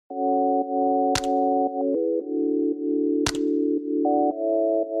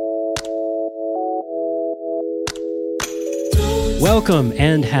Welcome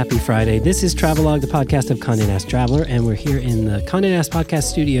and happy Friday. This is Travelogue, the podcast of Condé Nast Traveler, and we're here in the Condé Nast Podcast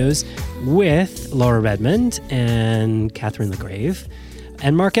Studios with Laura Redmond and Catherine LaGrave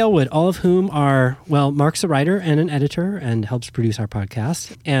and Mark Elwood, all of whom are, well, Mark's a writer and an editor and helps produce our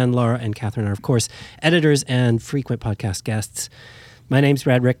podcast, and Laura and Catherine are, of course, editors and frequent podcast guests. My name's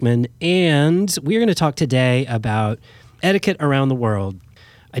Brad Rickman, and we're going to talk today about etiquette around the world.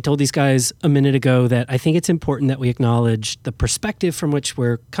 I told these guys a minute ago that I think it's important that we acknowledge the perspective from which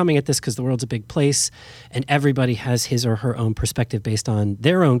we're coming at this, because the world's a big place and everybody has his or her own perspective based on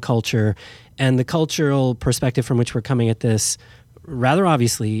their own culture. And the cultural perspective from which we're coming at this, rather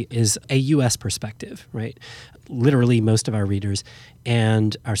obviously, is a U.S. perspective, right? Literally most of our readers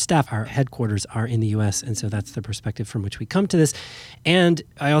and our staff, our headquarters are in the U.S., and so that's the perspective from which we come to this. And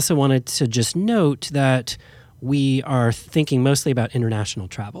I also wanted to just note that we are thinking mostly about international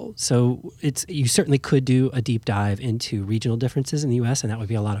travel. So you certainly could do a deep dive into regional differences in the U.S., and that would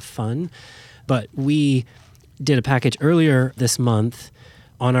be a lot of fun. But we did a package earlier this month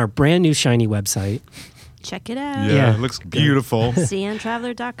on our brand new shiny website. Check it out. Yeah, it looks beautiful.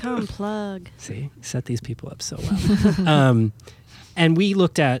 cntraveler.com plug. See, set these people up so well. And we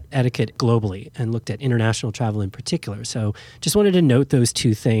looked at etiquette globally and looked at international travel in particular. So just wanted to note those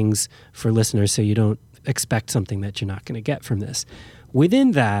two things for listeners so you don't expect something that you're not going to get from this.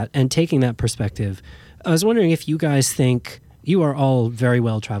 Within that, and taking that perspective, I was wondering if you guys think, you are all very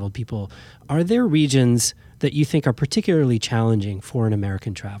well-traveled people, are there regions that you think are particularly challenging for an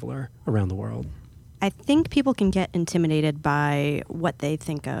American traveler around the world? I think people can get intimidated by what they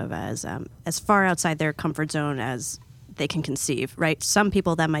think of as far outside their comfort zone as they can conceive, right? Some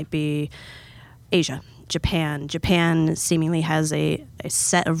people, that might be Asia, Japan. Japan seemingly has a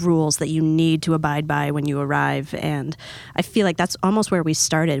set of rules that you need to abide by when you arrive. And I feel like that's almost where we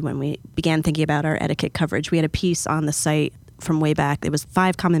started when we began thinking about our etiquette coverage. We had a piece on the site from way back. It was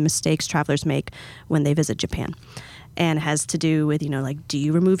 5 common mistakes travelers make when they visit Japan. And it has to do with, do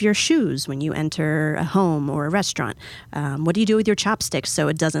you remove your shoes when you enter a home or a restaurant? What do you do with your chopsticks so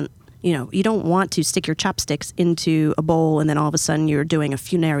it doesn't, you don't want to stick your chopsticks into a bowl and then all of a sudden you're doing a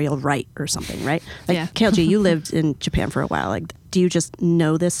funereal rite or something, right? Like, yeah. KLG, you lived in Japan for a while. Like, do you just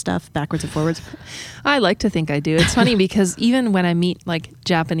know this stuff backwards and forwards? I like to think I do. It's funny because even when I meet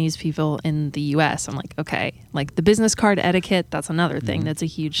Japanese people in the U.S., I'm like, okay, the business card etiquette, that's another thing. That's a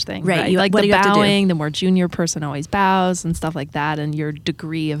huge thing. Right. The bowing, the more junior person always bows and stuff like that. And your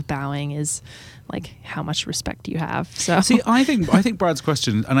degree of bowing is how much respect you have. So see, I think Brad's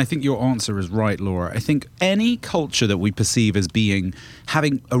question, and I think your answer is right, Laura. I think any culture that we perceive as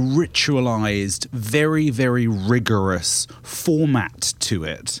having a ritualized, very, very rigorous format to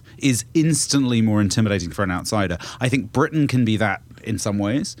it is instantly more intimidating for an outsider. I think Britain can be that in some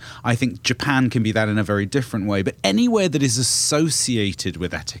ways. I think Japan can be that in a very different way. But anywhere that is associated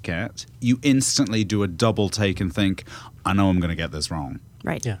with etiquette, you instantly do a double take and think, I know I'm going to get this wrong.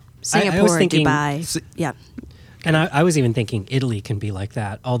 Right. Yeah. Singapore, I was thinking, Dubai. Yeah. And I was even thinking Italy can be like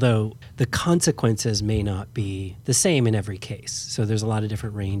that, although the consequences may not be the same in every case. So there's a lot of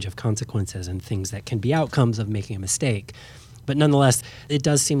different range of consequences and things that can be outcomes of making a mistake. But nonetheless, it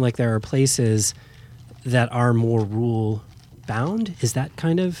does seem like there are places that are more rule-bound. Is that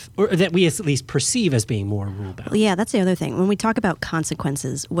kind of, or that we at least perceive as being more rule-bound? Well, yeah, that's the other thing. When we talk about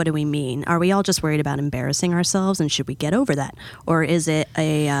consequences, what do we mean? Are we all just worried about embarrassing ourselves, and should we get over that? Or is it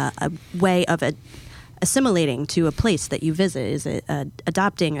a way of assimilating to a place that you visit? Is it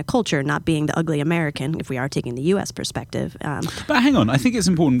adopting a culture, not being the ugly American, if we are taking the U.S. perspective? But hang on, I think it's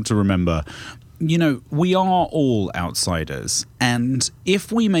important to remember, we are all outsiders. And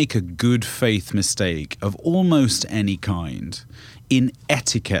if we make a good faith mistake of almost any kind, in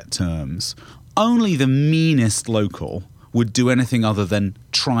etiquette terms, only the meanest local would do anything other than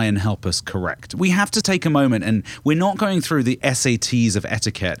try and help us correct. We have to take a moment, and we're not going through the SATs of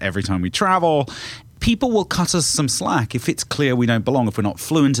etiquette every time we travel. People will cut us some slack if it's clear we don't belong, if we're not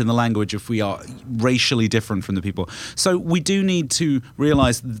fluent in the language, if we are racially different from the people. So we do need to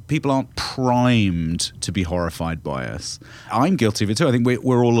realize that people aren't primed to be horrified by us. I'm guilty of it too. I think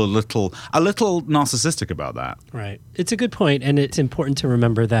we're all a little narcissistic about that. Right. It's a good point, and it's important to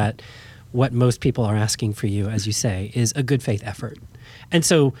remember that what most people are asking for you, as you say, is a good faith effort. And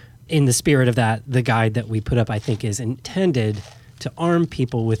so in the spirit of that, the guide that we put up, I think, is intended to arm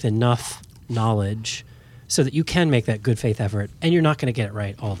people with enough knowledge so that you can make that good faith effort, and you're not going to get it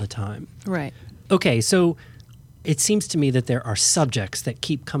right all the time. Right. Okay, so it seems to me that there are subjects that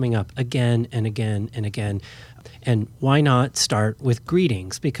keep coming up again and again and again. And why not start with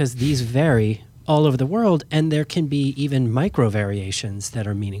greetings? Because these vary all over the world, and there can be even micro variations that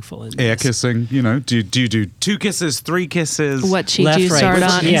are meaningful. In Air this. kissing, do you do 2 kisses, 3 kisses? What cheek Left, do you right. start Which-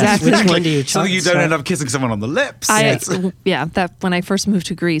 on? yes, Exactly. which one do you so you don't start? end up kissing someone on the lips. That when I first moved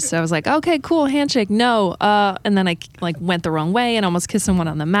to Greece, I was like, okay, cool, handshake, no, and then I went the wwrong way and almost kissed someone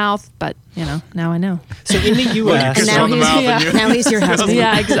on the mouth. But now I know. So in the U.S., kiss Now on the he's, mouth and you- now he's your husband.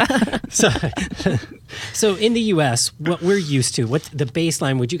 Yeah, exactly. so in the U.S., what we're used to, what the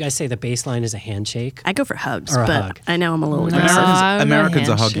baseline? Would you guys say the baseline is a handshake? I go for hugs, Or a but hug. I know I'm a little No. aggressive. I'm a Americans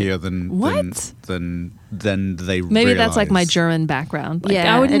are handshake. huggier than What? than they Maybe that's like my realise. German background. Like,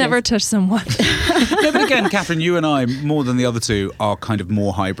 Yeah, I would it never is. touch someone. No, but again, Catherine, you and I, more than the other two, are kind of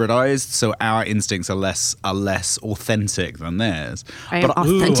more hybridized, so our instincts are less authentic than theirs. I am But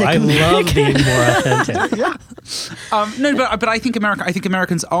authentic. Ooh, I love being more authentic. no, but I think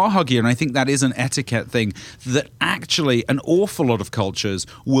Americans are huggier, and I think that is an etiquette thing that actually an awful lot of cultures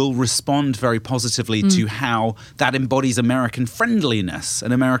will respond very positively to how that embodies American friendliness,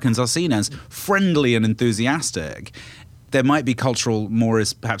 and Americans are seen as friendly and enthusiastic. There might be cultural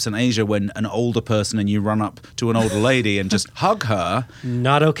mores perhaps in Asia when an older person and you run up to an older lady and just hug her,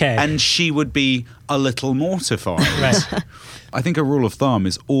 Not okay. and she would be a little mortified. Right. I think a rule of thumb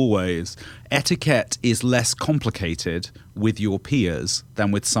is always etiquette is less complicated with your peers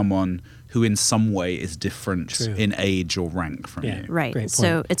than with someone who in some way is different True. in age or rank from Yeah. you. Right. Great point.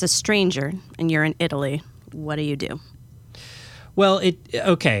 So it's a stranger and you're in Italy. What do you do? Well,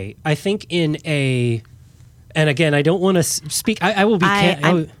 okay. I think and again, I don't want to speak. I will be.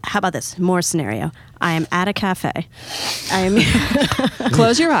 How about this? More scenario. I am at a cafe. I am.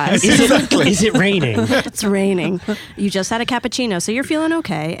 Close your eyes. Is it raining? It's raining. You just had a cappuccino, so you're feeling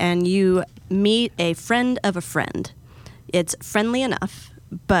okay, and you meet a friend of a friend. It's friendly enough,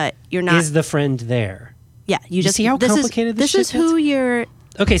 but you're not. Is the friend there? Yeah, you just see how this complicated this is shit gets? who you're.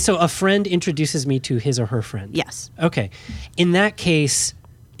 Okay, so a friend introduces me to his or her friend. Yes. Okay. In that case,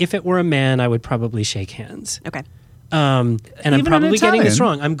 if it were a man, I would probably shake hands. Okay. And I'm Even an probably getting this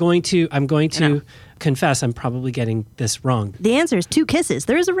Italian? wrong. I'm going to know. confess I'm probably getting this wrong. The answer is 2 kisses.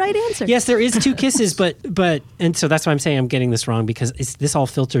 There is a right answer. Yes, there is 2 kisses, but and so that's why I'm saying I'm getting this wrong because this all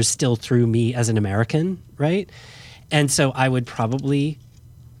filters still through me as an American, right? And so I would probably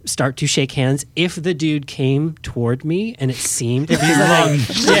start to shake hands if the dude came toward me and it seemed if he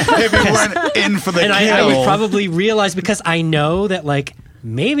went in for the and kill. I would probably realize because I know that like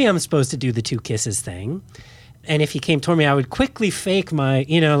maybe I'm supposed to do the 2 kisses thing. And if he came toward me, I would quickly fake my,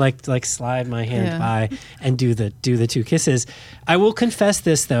 like slide my hand by and do the 2 kisses. I will confess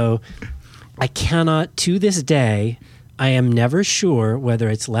this though, I cannot to this day. I am never sure whether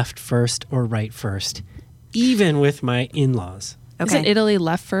it's left first or right first, even with my in-laws. Okay. Isn't Italy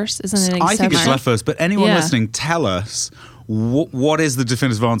left first? Isn't it? I think it's exception? left first, but anyone Yeah. listening, tell us what is the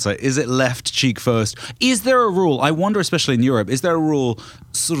definitive answer? Is it left cheek first? Is there a rule? I wonder, especially in Europe, is there a rule?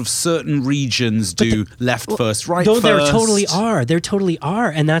 Sort of certain regions do left first, right Though first. there totally are. There totally are.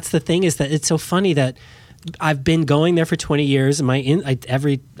 And that's the thing is that it's so funny that I've been going there for 20 years and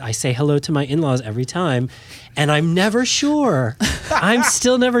I say hello to my in-laws every time and I'm never sure. I'm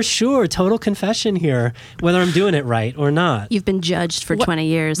still never sure. Total confession here whether I'm doing it right or not. You've been judged for 20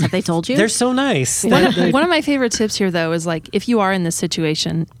 years. Have they told you? They're so nice. One of my favorite tips here, though, is like if you are in this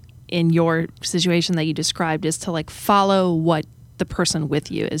situation, in your situation that you described, is to like follow what the person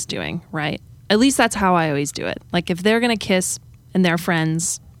with you is doing, right? At least that's how I always do it. Like if they're gonna kiss and they're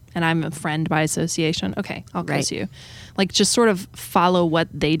friends and I'm a friend by association, okay, I'll kiss you. Like just sort of follow what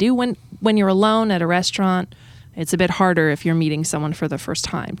they do. When you're alone at a restaurant, it's a bit harder if you're meeting someone for the first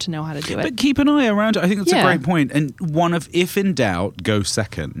time to know how to do it. But keep an eye around it. I think that's a Yeah. great point. And one of, if in doubt, go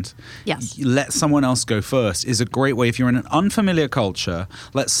second. Yes. Let someone else go first is a great way. If you're in an unfamiliar culture,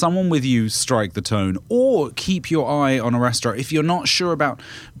 let someone with you strike the tone, or keep your eye on a restaurant. If you're not sure about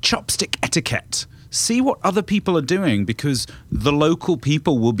chopstick etiquette, see what other people are doing because the local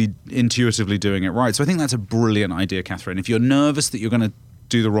people will be intuitively doing it right. So I think that's a brilliant idea, Catherine. If you're nervous that you're going to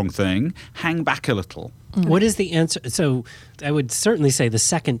do the wrong thing, hang back a little. What is the answer? So I would certainly say the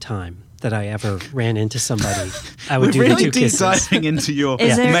second time that I ever ran into somebody, I would We're do really the 2 deep kisses. diving into your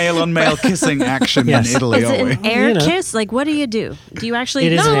Is there- male-on-male kissing action Yes. in Italy, Is it aren't we? an air You know. kiss? Like, what do you do? Do you actually?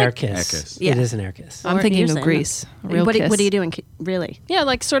 It is No, an air like- kiss. Air kiss. Yeah. It is an air kiss. I'm Or thinking you're of saying Greece. that. Real What kiss. are you doing? Really? Yeah,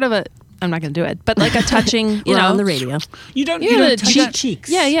 like sort of a. I'm not going to do it, but like a touching. We're on the radio. You don't. Yeah, You the don't touch that- cheeks.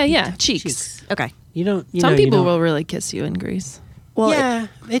 Yeah. Cheeks. Okay. You don't. Some people you don't, will really kiss you in Greece. Well, Yeah,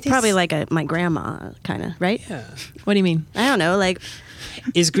 it's it probably is- like my grandma, kind of, right? Yeah. What do you mean? I don't know, like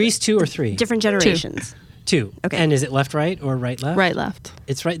Is Greece 2 or 3? different generations. 2. Okay. And is it left, right, or right, left? Right, left.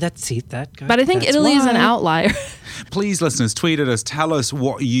 It's right. That guy. But I think That's Italy is an why. outlier. Please, listeners, tweet at us. Tell us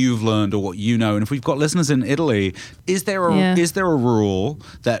what you've learned or what you know. And if we've got listeners in Italy, is there a rule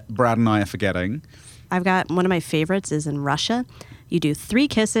that Brad and I are forgetting? I've got one of my favorites is in Russia. You do 3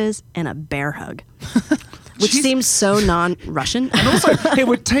 kisses and a bear hug, which seems so non-Russian. And also, it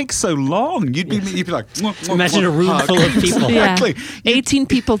would take so long. You'd be like, mwah, mwah, Imagine mwah, a room hug. full of people. Exactly. 18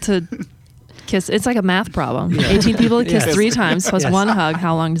 people to kiss. It's like a math problem. 18 people to kiss Yes. 3 times plus Yes. 1 hug.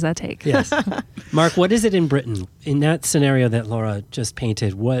 How long does that take? Yes. Mark, what is it in Britain? In that scenario that Laura just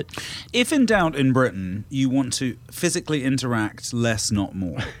painted, what? If in doubt in Britain, you want to physically interact less, not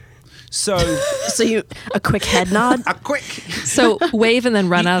more. So So a quick head nod. a quick... So wave and then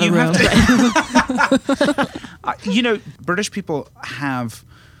run out of the room. British people have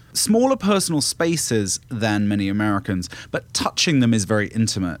smaller personal spaces than many Americans, but touching them is very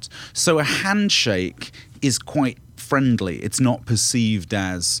intimate. So a handshake is quite friendly. It's not perceived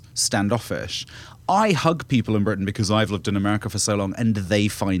as standoffish. I hug people in Britain because I've lived in America for so long and they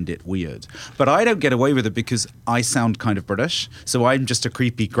find it weird. But I don't get away with it because I sound kind of British, so I'm just a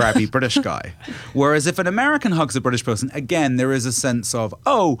creepy, grabby British guy. Whereas if an American hugs a British person, again, there is a sense of,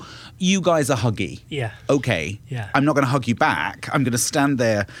 oh, you guys are huggy. Yeah. Okay. Yeah. I'm not going to hug you back. I'm going to stand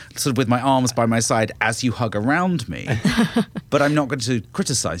there sort of with my arms by my side as you hug around me. But I'm not going to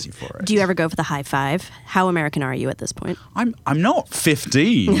criticize you for it. Do you ever go for the high five? How American are you at this point? I'm not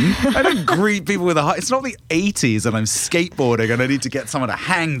 15. I don't greet people with a high. It's not the 80s and I'm skateboarding and I need to get someone to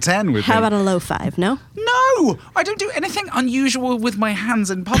hang 10 with How me. about a low five? No? No, I don't do anything unusual with my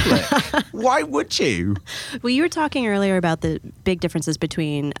hands in public. Why would you? Well, you were talking earlier about the big differences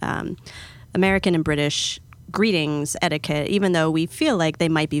between American and British greetings etiquette, even though we feel like they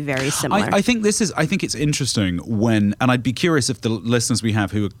might be very similar. I think it's interesting when, and I'd be curious if the listeners we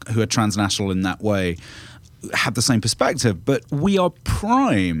have who are transnational in that way have the same perspective, but we are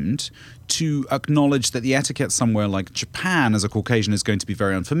primed to acknowledge that the etiquette somewhere like Japan as a Caucasian is going to be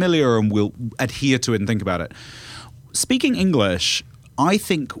very unfamiliar and we'll adhere to it and think about it. Speaking English, I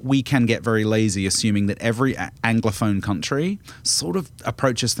think we can get very lazy assuming that every Anglophone country sort of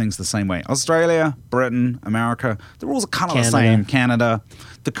approaches things the same way. Australia, Britain, America, the rules are kind of the same. Canada,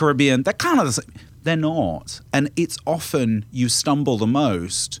 the Caribbean, they're kind of the same. They're not. And it's often you stumble the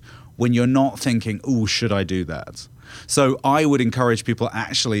most when you're not thinking, ooh, should I do that? So I would encourage people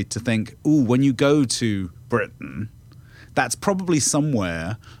actually to think, ooh, when you go to Britain, that's probably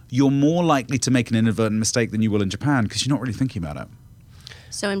somewhere you're more likely to make an inadvertent mistake than you will in Japan because you're not really thinking about it.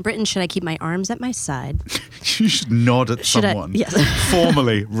 So in Britain, should I keep my arms at my side? You should nod at Should I- someone. yes.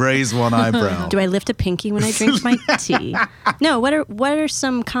 Formally raise one eyebrow. Do I lift a pinky when I drink my tea? No. What are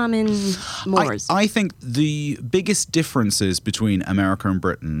some common mores? I think the biggest differences between America and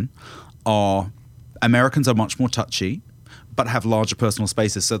Britain are Americans are much more touchy, but have larger personal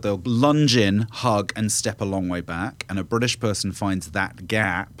spaces. So they'll lunge in, hug, and step a long way back. And a British person finds that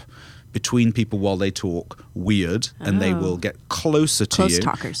gap between people while they talk weird, and they will get closer to Close you.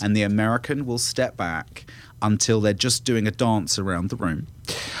 talkers. And the American will step back until they're just doing a dance around the room.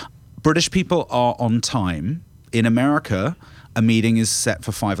 British people are on time. In America, a meeting is set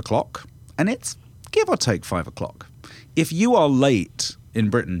for 5 o'clock, and it's give or take 5 o'clock. If you are late in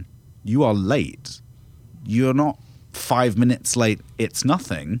Britain, you are late. You're not 5 minutes late, it's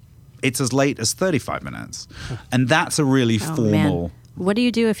nothing. It's as late as 35 minutes. And that's a really formal... Man. What do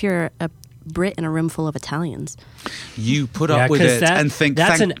you do if you're a Brit in a room full of Italians? You put up with 'cause it and think...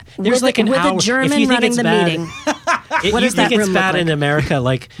 there's With like an with hour. a German if you think running it's the bad, meeting. What you does that think it's room bad look in like? America,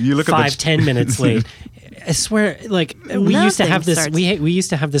 like You look at the 5-10 minutes late. I swear, like we used to have this. starts- We used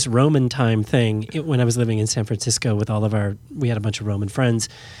to have this Roman time thing when I was living in San Francisco with all of our. We had a bunch of Roman friends,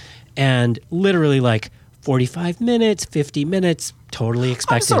 and literally like 45 minutes, 50 minutes, totally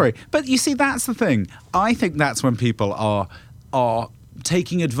expected. I'm sorry, but you see, that's the thing. I think that's when people are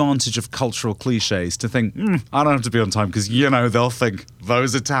taking advantage of cultural cliches to think, I don't have to be on time because, they'll think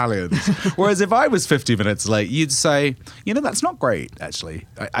those Italians. Whereas if I was 50 minutes late, you'd say, that's not great, actually.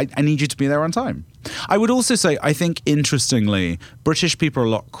 I need you to be there on time. I would also say, I think, interestingly, British people are a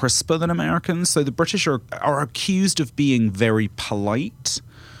lot crisper than Americans. So the British are accused of being very polite.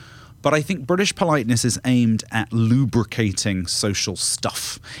 But I think British politeness is aimed at lubricating social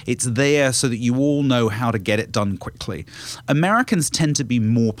stuff. It's there so that you all know how to get it done quickly. Americans tend to be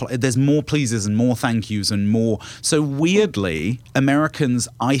more, there's more pleases and more thank yous and more. So weirdly, Americans,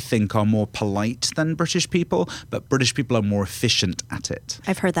 I think, are more polite than British people, but British people are more efficient at it.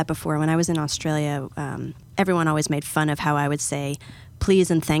 I've heard that before. When I was in Australia, everyone always made fun of how I would say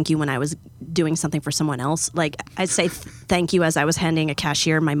please and thank you when I was doing something for someone else. Like I'd say thank you as I was handing a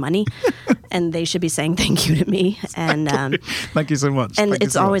cashier my money. and they should be saying thank you to me. And Thank you so much. and Thank you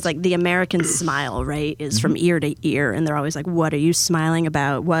it's so always much. like the American smile, right? Is from ear to ear, and they're always like, "What are you smiling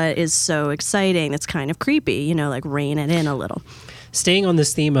about? What is so exciting? That's kind of creepy." You know, like rein it in a little. Staying on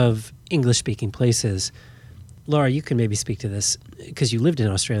this theme of English-speaking places, Laura, you can maybe speak to this because you lived in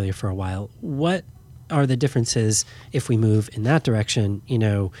Australia for a while. What are the differences if we move in that direction? You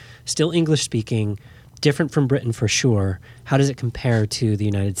know, still English-speaking, different from Britain for sure. How does it compare to the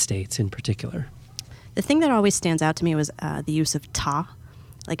United States in particular? The thing that always stands out to me was the use of ta.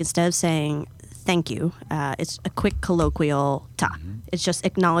 Like instead of saying thank you, it's a quick colloquial ta. It just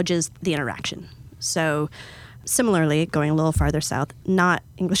acknowledges the interaction. So similarly, going a little farther south, not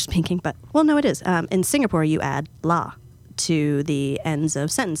English speaking, but well, no, it is. In Singapore, you add la to the ends of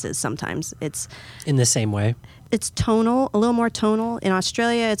sentences sometimes. It's In the same way? It's tonal, a little more tonal. In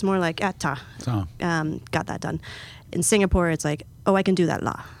Australia, it's more like ta. Ta. Got that done. In Singapore, it's like, oh, I can do that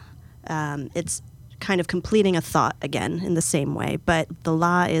la. It's kind of completing a thought again in the same way, but the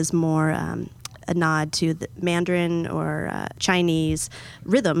la is more a nod to the Mandarin or Chinese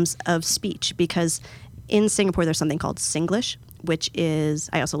rhythms of speech, because in Singapore there's something called Singlish, which is,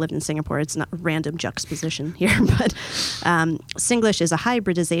 I also lived in Singapore, it's not a random juxtaposition here, but Singlish is a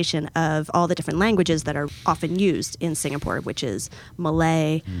hybridization of all the different languages that are often used in Singapore, which is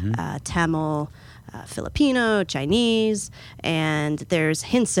Malay, Tamil, Filipino, Chinese, and there's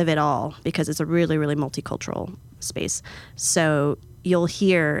hints of it all because it's a really, really multicultural space. So you'll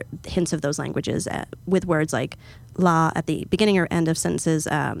hear hints of those languages with words like la at the beginning or end of sentences.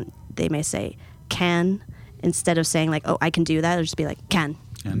 They may say can instead of saying like, oh, I can do that. It'll just be like can.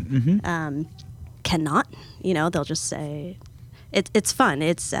 Cannot. You know, they'll just say it's fun.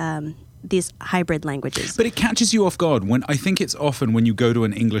 It's these hybrid languages. But it catches you off guard. When I think it's often when you go to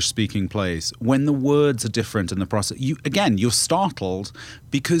an English-speaking place, when the words are different in the process, you're startled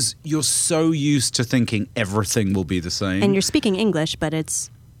because you're so used to thinking everything will be the same. And you're speaking English, but it's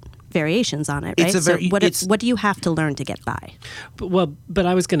variations on it, right? What do you have to learn to get by? But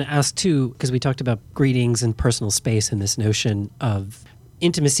I was going to ask too, because we talked about greetings and personal space and this notion of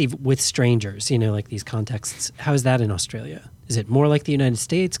intimacy with strangers, you know, like these contexts. How is that in Australia? Is it more like the United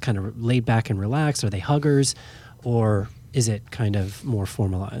States, kind of laid back and relaxed? Are they huggers, or is it kind of more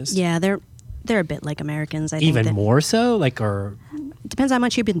formalized? Yeah, they're a bit like Americans. I think even more so, like, or it depends how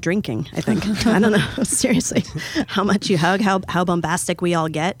much you've been drinking. I think I don't know. Seriously, how much you hug, how bombastic we all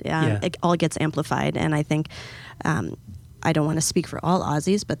get. It all gets amplified, and I think. I don't want to speak for all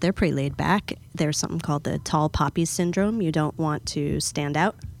Aussies, but they're pretty laid back. There's something called the tall poppy syndrome. You don't want to stand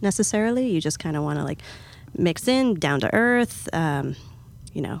out necessarily. You just kind of want to like mix in, down to earth,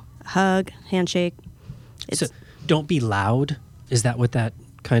 hug, handshake. So don't be loud. Is that what that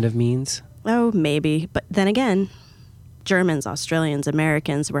kind of means? Oh, maybe. But then again, Germans, Australians,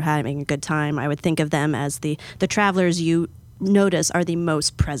 Americans were having a good time. I would think of them as the travelers you notice are the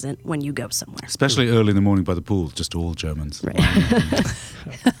most present when you go somewhere. Especially early in the morning by the pool, just all Germans. Right.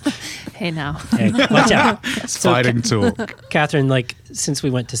 Hey, now. Hey, watch out. It's fighting talk. Catherine, like, since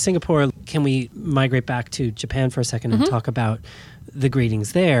we went to Singapore, can we migrate back to Japan for a second and talk about the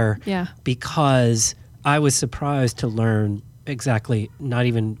greetings there? Yeah. Because I was surprised to learn exactly, not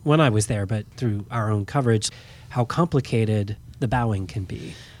even when I was there, but through our own coverage, how complicated the bowing can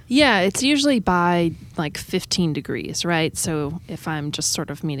be. Yeah, it's usually by like 15 degrees, right? So if I'm just sort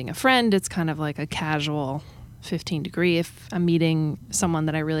of meeting a friend, it's kind of like a casual 15 degree. If I'm meeting someone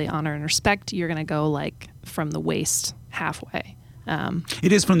that I really honor and respect, you're going to go like from the waist halfway.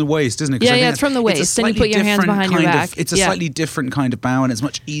 It is from the waist, isn't it? Yeah, it's from the waist. Then you put your hands behind your back. It's a slightly different kind of bow, and it's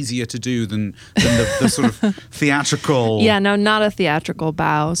much easier to do than the sort of theatrical. Yeah, no, not a theatrical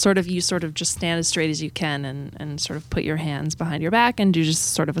bow. You sort of just stand as straight as you can and sort of put your hands behind your back and do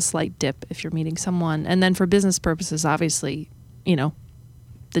just sort of a slight dip if you're meeting someone. And then for business purposes, obviously,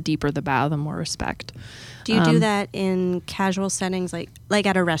 the deeper the bow, the more respect. Do you do that in casual settings, like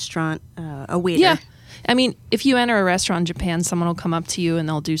at a restaurant, a waiter? Yeah. I mean, if you enter a restaurant in Japan, someone will come up to you and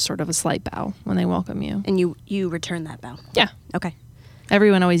they'll do sort of a slight bow when they welcome you. And you return that bow? Yeah. Okay.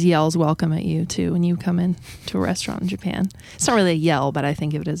 Everyone always yells welcome at you, too, when you come in to a restaurant in Japan. It's not really a yell, but I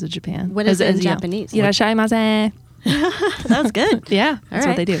think of it as a Japan. What is it in Japanese? Irashaimase. That was good. Yeah, that's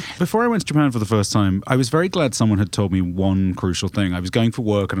what they do. Before I went to Japan for the first time, I was very glad someone had told me one crucial thing. I was going for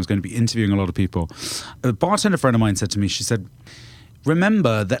work and I was going to be interviewing a lot of people. A bartender friend of mine said to me, she said,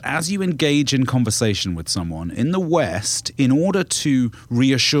 remember that as you engage in conversation with someone in the West, in order to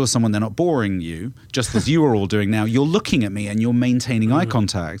reassure someone they're not boring you, just as you are all doing now, you're looking at me and you're maintaining eye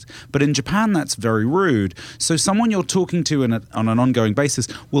contact. But in Japan, that's very rude. So someone you're talking to on an ongoing basis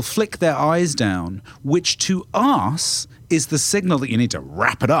will flick their eyes down, which to us is the signal that you need to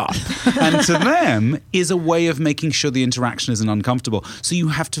wrap it up. And to them is a way of making sure the interaction isn't uncomfortable. So you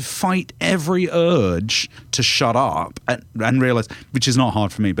have to fight every urge to shut up and realize, which is not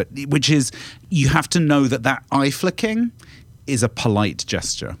hard for me, but which is you have to know that eye flicking is a polite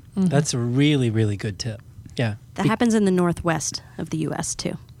gesture. Mm-hmm. That's a really, really good tip. Yeah. That happens in the northwest of the U.S.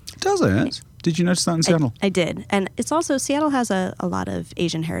 too. Does it? Did you notice that in Seattle? I did. And it's also, Seattle has a lot of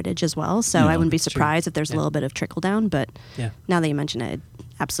Asian heritage as well. So I wouldn't be surprised if there's a little bit of trickle down. But now that you mention it,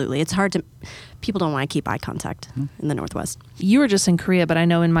 absolutely. It's hard to, people don't want to keep eye contact in the Northwest. You were just in Korea, but I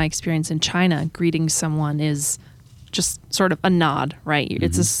know in my experience in China, greeting someone is just sort of a nod, right? Mm-hmm.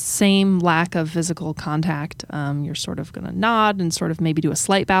 It's the same lack of physical contact. You're sort of going to nod and sort of maybe do a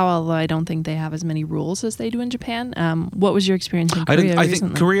slight bow, although I don't think they have as many rules as they do in Japan. What was your experience in Korea I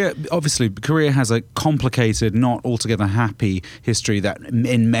think Korea has a complicated, not altogether happy history that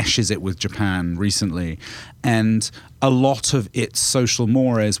enmeshes it with Japan recently. And a lot of its social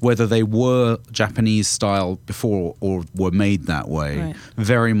mores, whether they were Japanese style before or were made that way,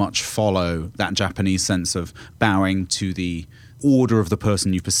 very much follow that Japanese sense of bowing to the order of the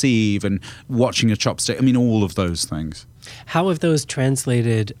person you perceive and watching a chopstick. I mean, all of those things. How have those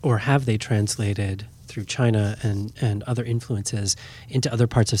translated, or have they translated through China and other influences into other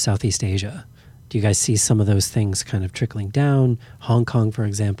parts of Southeast Asia? Do you guys see some of those things kind of trickling down? Hong Kong, for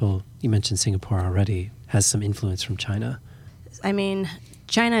example, you mentioned Singapore already, has some influence from China. I mean,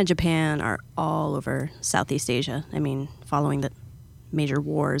 China and Japan are all over Southeast Asia. I mean, following the major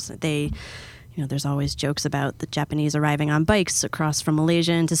wars, there's always jokes about the Japanese arriving on bikes across from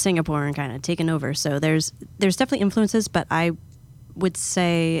Malaysia into Singapore and kind of taking over. So there's definitely influences, but I would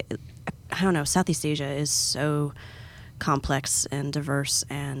say, I don't know, Southeast Asia is so complex and diverse,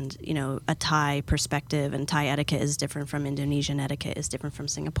 and a Thai perspective and Thai etiquette is different from Indonesian etiquette, is different from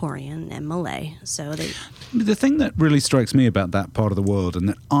Singaporean and Malay. So the thing that really strikes me about that part of the world, and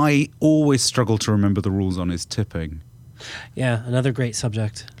that I always struggle to remember the rules on, is tipping. Yeah, another great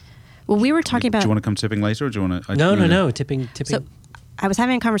subject. Well, we were talking about. Do you want to come tipping later, or do you want to? No. Tipping. So, I was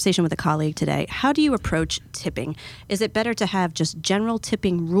having a conversation with a colleague today. How do you approach tipping? Is it better to have just general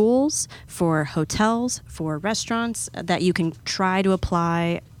tipping rules for hotels, for restaurants that you can try to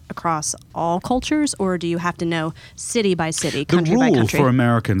apply across all cultures, or do you have to know city by city, country by country? The rule for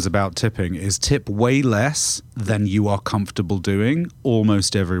Americans about tipping is tip way less than you are comfortable doing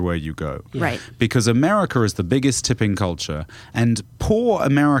almost everywhere you go. Yeah. Right. Because America is the biggest tipping culture, and poor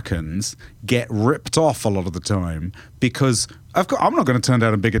Americans get ripped off a lot of the time because I'm not going to turn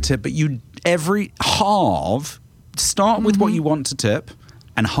down a bigger tip, but every halve, start with what you want to tip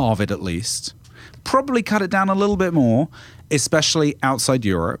and halve it at least. Probably cut it down a little bit more, especially outside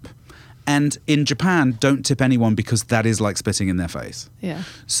Europe. And in Japan, don't tip anyone because that is like spitting in their face. Yeah.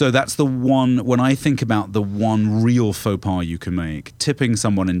 So that's the one, when I think about the one real faux pas you can make, tipping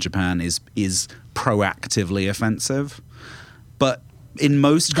someone in Japan is proactively offensive. But in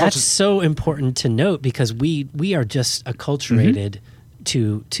most cultures... That's so important to note, because we are just acculturated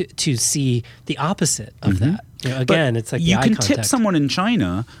to see the opposite of that. Again, it's like you the eye can contact. tip someone in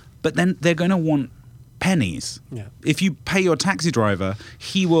China, but then they're going to want pennies. Yeah. If you pay your taxi driver,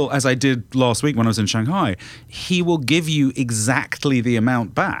 he will, as I did last week when I was in Shanghai, he will give you exactly the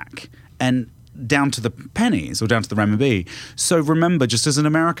amount back, and down to the pennies or down to the renminbi. So remember, just as an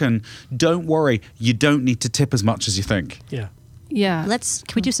American, don't worry, you don't need to tip as much as you think. Yeah. Yeah.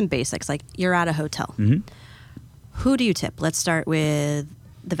 Can we do some basics? Like, you're at a hotel. Mm-hmm. Who do you tip? Let's start with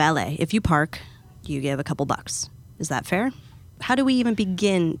the valet. If you park, you give a couple bucks. Is that fair? How do we even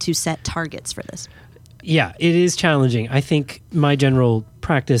begin to set targets for this? Yeah, it is challenging. I think my general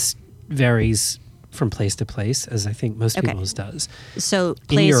practice varies from place to place, as I think most people's does. So In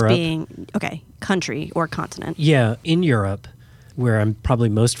place Europe, being, country or continent. Yeah, in Europe, where I'm probably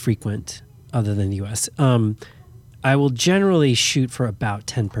most frequent other than the US, I will generally shoot for about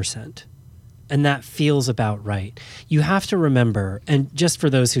 10%. And that feels about right. You have to remember, and just for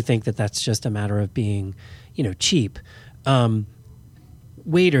those who think that that's just a matter of being, cheap,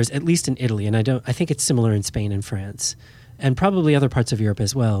 waiters, at least in Italy, and I think it's similar in Spain and France, and probably other parts of Europe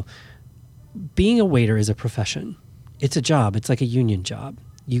as well. Being a waiter is a profession. It's a job. It's like a union job.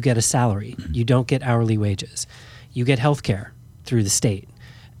 You get a salary. You don't get hourly wages. You get health care through the state.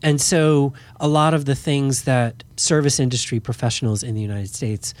 And so a lot of the things that service industry professionals in the United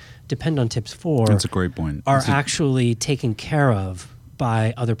States depend on tips for, that's a great point, are actually taken care of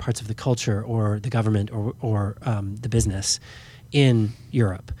by other parts of the culture or the government or the business in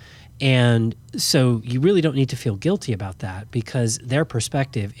Europe. And so you really don't need to feel guilty about that because their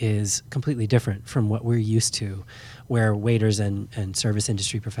perspective is completely different from what we're used to, where waiters and service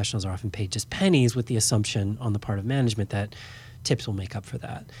industry professionals are often paid just pennies with the assumption on the part of management that tips will make up for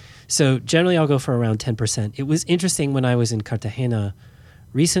that. So generally I'll go for around 10%. It was interesting when I was in Cartagena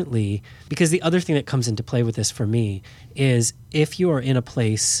recently, because the other thing that comes into play with this for me is if you are in a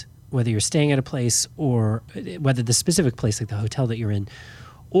place, whether you're staying at a place or whether the specific place, like the hotel that you're in,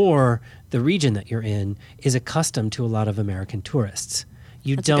 or the region that you're in, is accustomed to a lot of American tourists.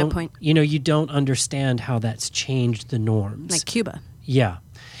 That's a good point. You don't understand how that's changed the norms. Like Cuba. Yeah.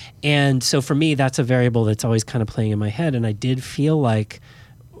 And so for me, that's a variable that's always kind of playing in my head. And I did feel like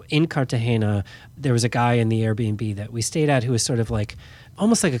in Cartagena, there was a guy in the Airbnb that we stayed at who was sort of like,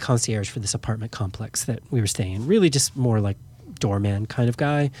 almost like a concierge for this apartment complex that we were staying in. Really just more like doorman kind of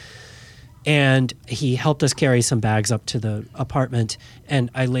guy. And he helped us carry some bags up to the apartment.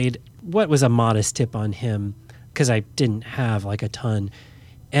 And I laid what was a modest tip on him because I didn't have like a ton.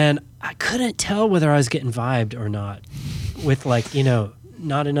 And I couldn't tell whether I was getting vibed or not with like,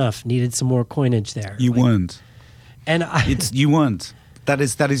 not enough, needed some more coinage there. You weren't. And you weren't. That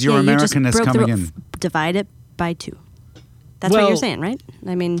is your Americanness coming in. Divide it by 2. That's what you're saying, right?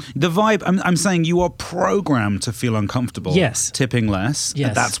 I mean, the vibe. I'm saying you are programmed to feel uncomfortable. Yes, tipping less.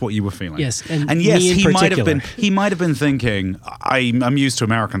 Yes, that's what you were feeling. Yes, and yes, he might have been thinking, I'm used to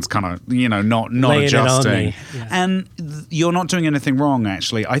Americans kind of not laying adjusting, yeah. And you're not doing anything wrong.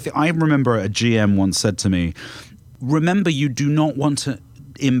 Actually, I remember a GM once said to me, "Remember, you do not want to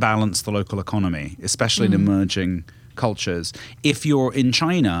imbalance the local economy, especially in emerging cultures. If you're in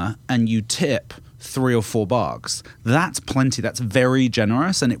China and you tip $3 or $4, that's plenty. That's very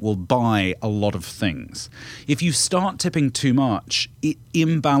generous, and it will buy a lot of things. If you start tipping too much, it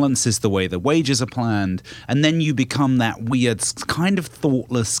imbalances the way the wages are planned, and then you become that weird, kind of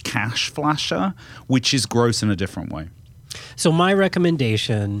thoughtless cash flasher, which is gross in a different way." So my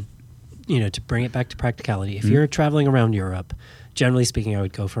recommendation, to bring it back to practicality, if you're traveling around Europe, generally speaking, I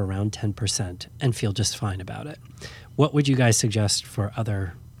would go for around 10% and feel just fine about it. What would you guys suggest for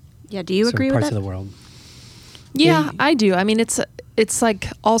other do you agree with parts that? of the world? Yeah, I do. I mean, it's like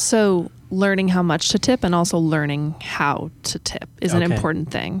also learning how much to tip and also learning how to tip is an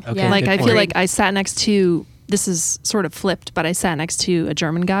important thing. Okay, like I point. feel like I sat next to, this is sort of flipped, but I sat next to a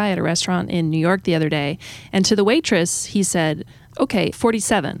German guy at a restaurant in New York the other day, and to the waitress, he said, "Okay,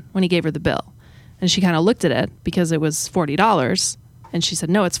 47," when he gave her the bill. And she kind of looked at it because it was $40. And she said,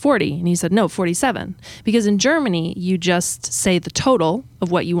 "No, it's 40." And he said, "No, 47." Because in Germany, you just say the total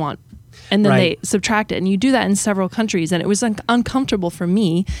of what you want. And then they subtract it. And you do that in several countries. And it was uncomfortable for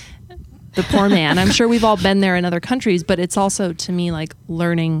me, the poor man. I'm sure we've all been there in other countries. But it's also, to me, like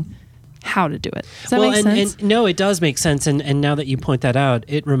learning how to do it. Does that make sense? And no, it does make sense. And now that you point that out,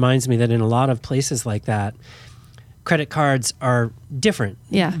 it reminds me that in a lot of places like that, credit cards are different.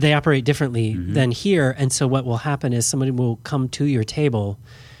 Yeah. They operate differently than here. And so what will happen is somebody will come to your table,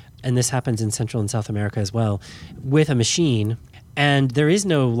 and this happens in Central and South America as well, with a machine, and there is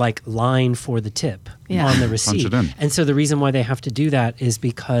no line for the tip on the receipt. Punch it in. And so the reason why they have to do that is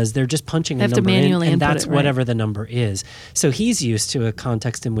because they're just punching a have to number manually in, and input that's it, right. whatever the number is. So he's used to a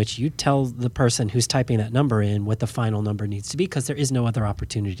context in which you tell the person who's typing that number in what the final number needs to be, because there is no other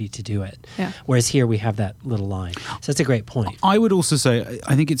opportunity to do it. Yeah. Whereas here we have that little line. So that's a great point. I would also say,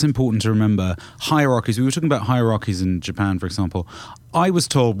 I think it's important to remember hierarchies. We were talking about hierarchies in Japan, for example. I was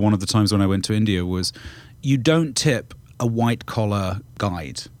told one of the times when I went to India was, you don't tip a white-collar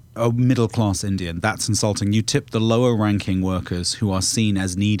guide, a middle-class Indian. That's insulting. You tip the lower-ranking workers who are seen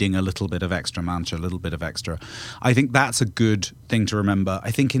as needing a little bit of extra mancha, a little bit of extra. I think that's a good thing to remember.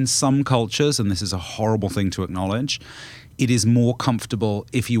 I think in some cultures, and this is a horrible thing to acknowledge, it is more comfortable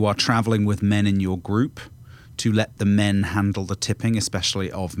if you are traveling with men in your group to let the men handle the tipping,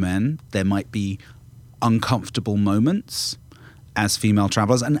 especially of men. There might be uncomfortable moments as female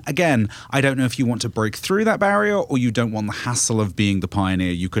travelers. And again, I don't know if you want to break through that barrier or you don't want the hassle of being the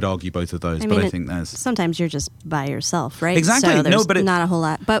pioneer. You could argue both of those, but I think there's... Sometimes you're just by yourself, right? Exactly. So there's but not a whole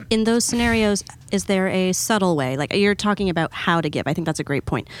lot. But in those scenarios, is there a subtle way? Like you're talking about how to give. I think that's a great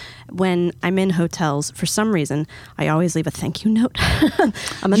point. When I'm in hotels, for some reason, I always leave a thank you note.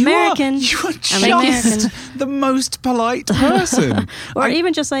 I'm American. You are I'm just the most polite person. Or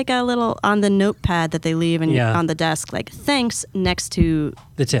even just like a little on the notepad that they leave on the desk, like thanks next to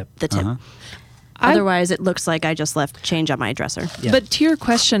the tip. Otherwise, it looks like I just left change on my dresser. Yeah. But to your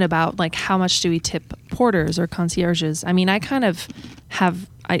question about like how much do we tip porters or concierges, I mean, I kind of have,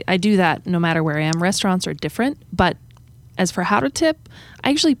 I do that no matter where I am. Restaurants are different, but As for how to tip, I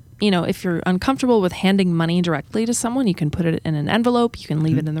actually, if you're uncomfortable with handing money directly to someone, you can put it in an envelope, you can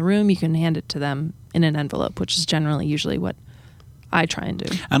leave it in the room, you can hand it to them in an envelope, which is generally usually what I try and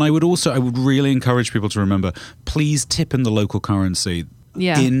do. And I would really encourage people to remember, please tip in the local currency.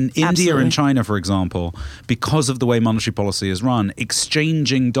 Yeah, in India absolutely. and China, for example, because of the way monetary policy is run,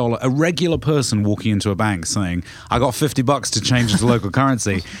 exchanging a regular person walking into a bank saying, I got $50 to change into local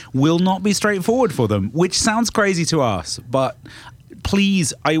currency, will not be straightforward for them, which sounds crazy to us. But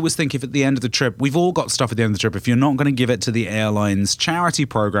please, I always think if at the end of the trip, we've all got stuff at the end of the trip, if you're not going to give it to the airline's charity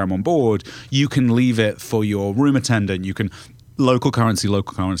program on board, you can leave it for your room attendant. You can local currency,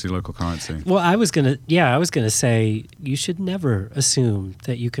 local currency, local currency. Well, I was gonna say you should never assume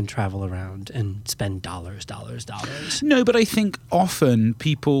that you can travel around and spend dollars. No, but I think often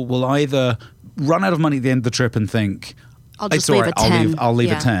people will either run out of money at the end of the trip and think, I'll just it's all leave right, a 10. I'll leave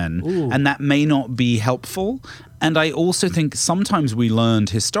Yeah. a 10. Ooh. And that may not be helpful. And I also think sometimes we learned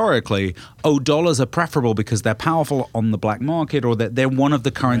historically, dollars are preferable because they're powerful on the black market or that they're one of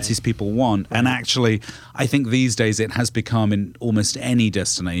the currencies people want. And actually, I think these days it has become in almost any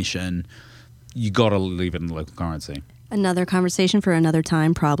destination, you got to leave it in the local currency. Another conversation for another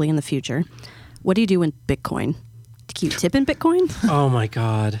time, probably in the future. What do you do in Bitcoin? Do you tip in Bitcoin? Oh my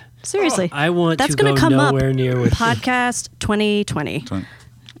God. Seriously. I want That's to gonna go come nowhere up. near with Podcast 2020.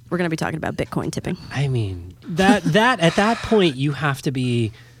 We're going to be talking about Bitcoin tipping. I mean, that at that point you have to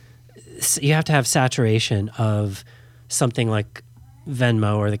have saturation of something like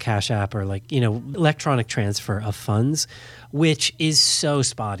Venmo or the Cash App or electronic transfer of funds, which is so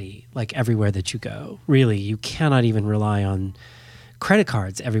spotty like everywhere that you go. Really, you cannot even rely on credit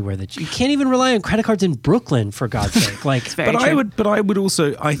cards everywhere you can't even rely on credit cards in Brooklyn, for God's sake. Like, very true. I would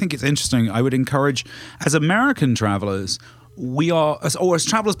also, I think it's interesting. I would encourage, as American travelers, as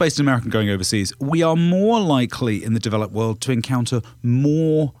travelers based in America going overseas, we are more likely in the developed world to encounter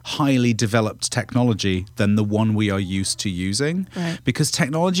more highly developed technology than the one we are used to using. Right. Because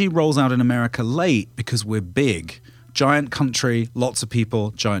technology rolls out in America late because we're big. Giant country, lots of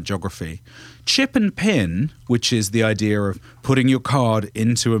people, giant geography. Chip and pin, which is the idea of putting your card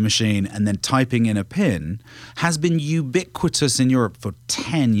into a machine and then typing in a pin, has been ubiquitous in Europe for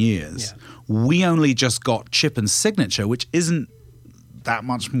 10 years. Yeah. We only just got chip and signature, which isn't that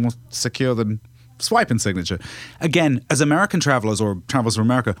much more secure than swipe and signature. Again, as American travelers or travelers from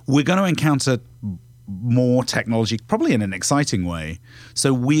America, we're going to encounter more technology, probably in an exciting way.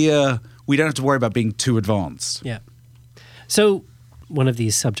 So we don't have to worry about being too advanced. yeah. So one of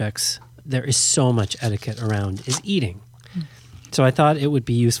these subjects there is so much etiquette around is eating. So I thought it would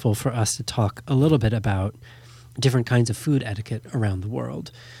be useful for us to talk a little bit about different kinds of food etiquette around the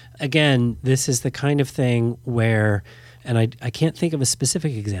world. Again, this is the kind of thing where, and I can't think of a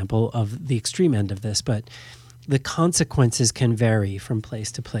specific example of the extreme end of this, but the consequences can vary from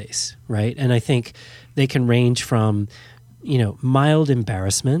place to place, right? And I think they can range from, mild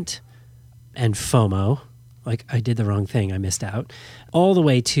embarrassment and FOMO, like I did the wrong thing, I missed out, all the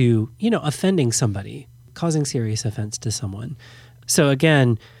way to, offending somebody, causing serious offense to someone. So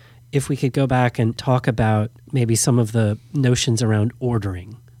again, if we could go back and talk about maybe some of the notions around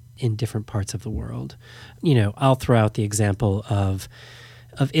ordering in different parts of the world. I'll throw out the example of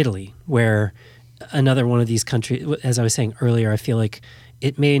Italy, where another one of these countries, as I was saying earlier, I feel like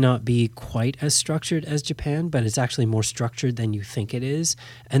it may not be quite as structured as Japan, but it's actually more structured than you think it is.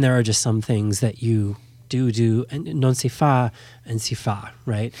 And there are just some things that you do, and non si fa and si fa,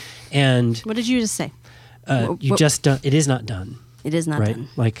 right? And What did you just say? it is not done. It is not right? done.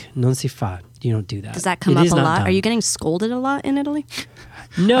 Like non si fa, you don't do that. Does that come It up is a not lot? done. Are you getting scolded a lot in Italy?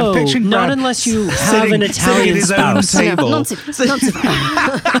 No, I'm picturing not Brad unless you have sitting- an sitting at Italian his own spouse. table. Non si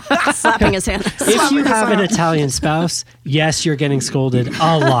fa. Slapping his hand. If you have an Italian spouse, yes, you're getting scolded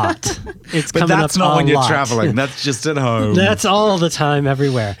a lot. It's But coming that's up not a when you're lot. traveling. That's just at home. That's all the time,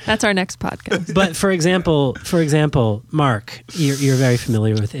 everywhere. That's our next podcast. But for example, Mark, you're very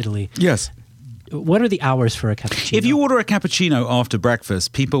familiar with Italy. Yes. What are the hours for a cappuccino? If you order a cappuccino after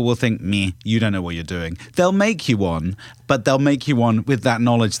breakfast, people will think, meh, you don't know what you're doing. They'll make you one, but they'll make you one with that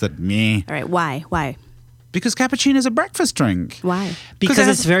knowledge that, meh. All right, why? Because cappuccino is a breakfast drink. Why? because it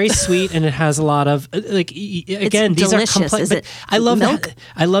has- it's very sweet and it has a lot of again, these delicious. are complex. Is But it I love milk? that.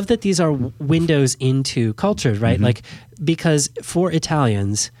 I love that these are windows into cultures, right? Mm-hmm. Like because for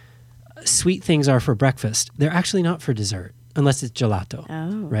Italians, sweet things are for breakfast. They're actually not for dessert. Unless it's gelato,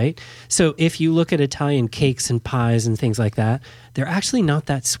 right? So if you look at Italian cakes and pies and things like that, they're actually not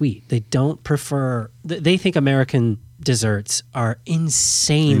that sweet. They don't prefer, they think American desserts are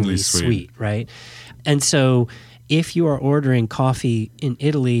insanely sweet, right? And so if you are ordering coffee in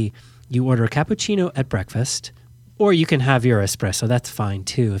Italy, you order a cappuccino at breakfast Or you can have your espresso. That's fine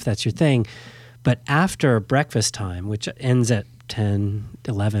too, if that's your thing. But after breakfast time, which ends at 10,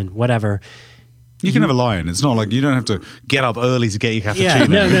 11, whatever. You can have a lie-in. It's not like you don't have to get up early to get your cappuccino.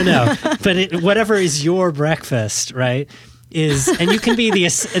 Yeah, no. But whatever is your breakfast, right? And you can be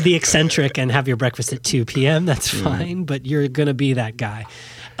the eccentric and have your breakfast at 2 p.m. That's fine, but you're going to be that guy.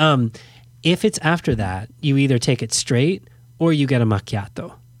 If it's after that, you either take it straight or you get a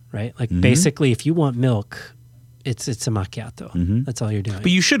macchiato, right? Like basically, if you want milk, it's a macchiato. That's all you're doing. But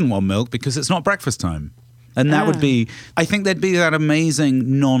you shouldn't want milk because it's not breakfast time. And that would be, I think there'd be that amazing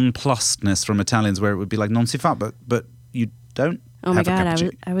nonplussedness from Italians where it would be like non si fa, but you don't. Oh my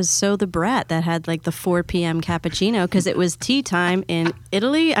God, I was so the brat that had like the 4 p.m. cappuccino because it was tea time in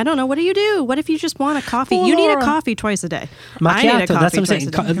Italy. I don't know. What do you do? What if you just want a coffee? You need a coffee twice a day. Macchiato, I need a coffee that's what I'm saying.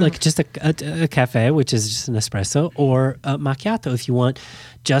 day. Like just a cafe, which is just an espresso, or a macchiato if you want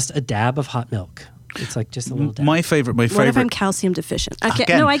just a dab of hot milk. It's like just a little dab. My favorite. What if I'm calcium deficient?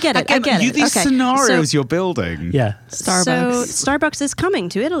 Again, no, I get it. These scenarios you're building. Yeah. So Starbucks is coming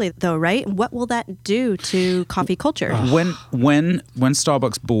to Italy, though, right? What will that do to coffee culture? When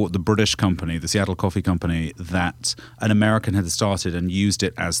Starbucks bought the British company, the Seattle Coffee Company, that an American had started and used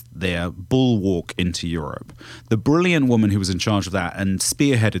it as their bulwark into Europe, the brilliant woman who was in charge of that and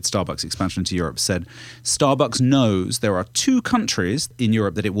spearheaded Starbucks' expansion into Europe said, Starbucks knows there are 2 countries in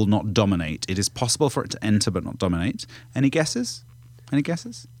Europe that it will not dominate. It is possible for it to enter but not dominate. Any guesses?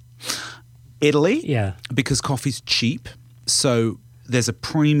 Italy. Yeah. Because coffee's cheap, so there's a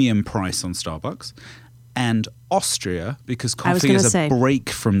premium price on Starbucks. And Austria, because coffee is a break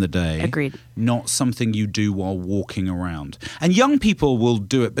from the day. Agreed. Not something you do while walking around. And young people will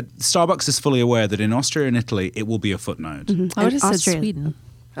do it, but Starbucks is fully aware that in Austria and Italy, it will be a footnote. I would have said Sweden.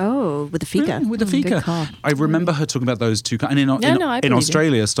 Oh, with the fika. With the fika. Good call. I remember her talking about those 2. And in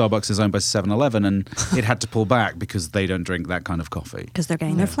Australia, Starbucks is owned by 7-Eleven, and it had to pull back because they don't drink that kind of coffee. Because they're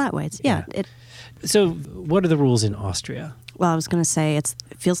getting their flat whites. Yeah. So what are the rules in Austria? Well, I was going to say it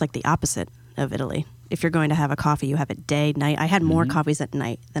feels like the opposite of Italy. If you're going to have a coffee, you have it day, night. I had more coffees at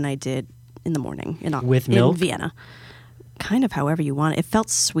night than I did in the morning. With milk? In Vienna. Kind of however you want it. It felt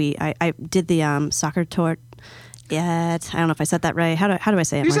sweet. I did the Sachertorte. Yeah, I don't know if I said that right. How do I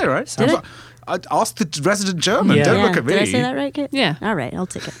say it? You said it right. Did it? I asked the resident German. Yeah. Don't look at me. Did I say that right, Kate? Yeah. All right, I'll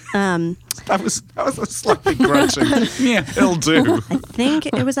take it. That was a slightly grudging. Yeah, it'll do. I think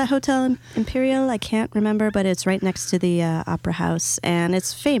it was at Hotel Imperial. I can't remember, but it's right next to the Opera House, and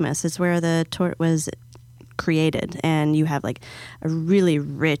it's famous. It's where the torte was created, and you have like a really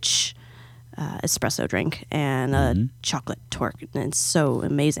rich espresso drink and a chocolate torte, and it's so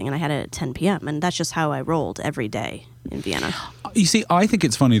amazing. And I had it at 10 p.m. and that's just how I rolled every day in Vienna. You see, I think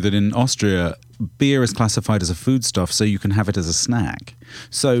it's funny that in Austria, beer is classified as a foodstuff, so you can have it as a snack.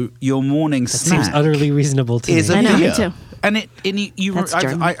 So your morning snack seems utterly reasonable to me. I know, beer. me too. And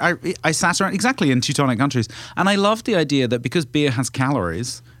I sat around exactly in Teutonic countries, and I love the idea that because beer has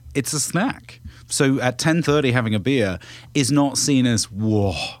calories, it's a snack. So at 10:30 having a beer is not seen as,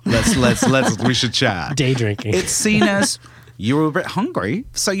 whoa, we should chat. Day drinking. It's seen as you were a bit hungry,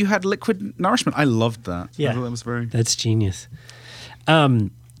 so you had liquid nourishment. I loved that. Yeah. I thought that was That's genius.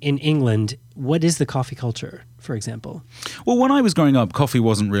 In England, what is the coffee culture, for example? Well, when I was growing up, coffee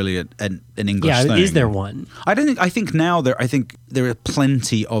wasn't really an English thing. Is there one? I think now there are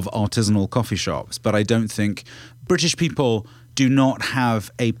plenty of artisanal coffee shops, but I don't think British people do not have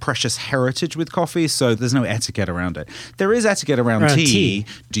a precious heritage with coffee, so there's no etiquette around it. There is etiquette around tea.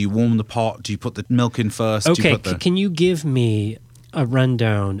 Do you warm the pot? Do you put the milk in first? Okay, can you give me a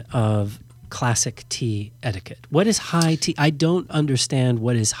rundown of classic tea etiquette? What is high tea? I don't understand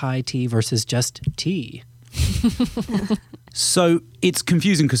what is high tea versus just tea. So it's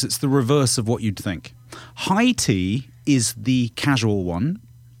confusing because it's the reverse of what you'd think. High tea is the casual one.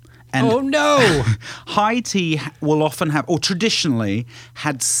 And oh no! High tea will often have, or traditionally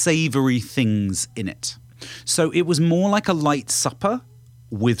had savoury things in it. So it was more like a light supper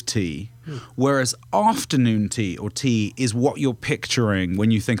with tea, whereas afternoon tea or tea is what you're picturing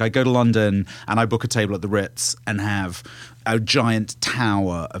when you think I go to London and I book a table at the Ritz and have a giant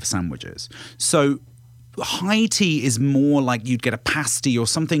tower of sandwiches. So high tea is more like you'd get a pasty or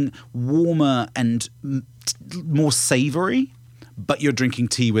something warmer and more savoury, but you're drinking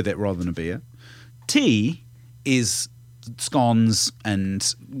tea with it rather than a beer. Tea is scones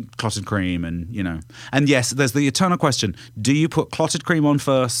and clotted cream and, And yes, there's the eternal question. Do you put clotted cream on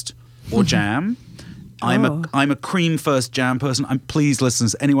first or jam? I'm a cream first, jam person. Please,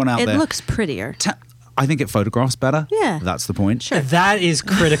 listeners, anyone out there. It looks prettier. I think it photographs better. Yeah. That's the point. Sure. That is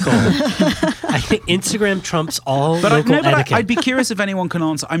critical. I think Instagram trumps all local etiquette. I'd be curious if anyone can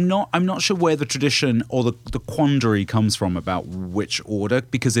answer. I'm not sure where the tradition or the quandary comes from about which order,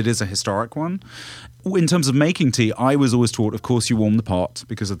 because it is a historic one. In terms of making tea, I was always taught, of course, you warm the pot,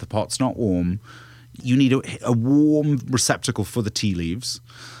 because if the pot's not warm, you need a warm receptacle for the tea leaves.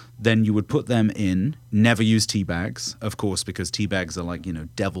 Then you would put them in. Never use tea bags, of course, because tea bags are like,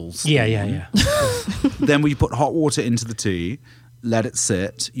 devils. Yeah. Then we put hot water into the tea, let it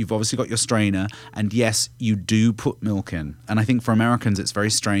sit. You've obviously got your strainer. And yes, you do put milk in. And I think for Americans, it's very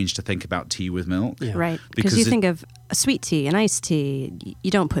strange to think about tea with milk. Yeah. Right. Because you think of a sweet tea, an iced tea.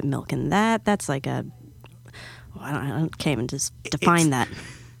 You don't put milk in that. That's like I can't even just define that.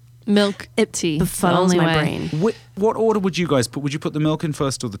 Milk tea. Befuddles my way. brain. What order would you guys put? Would you put the milk in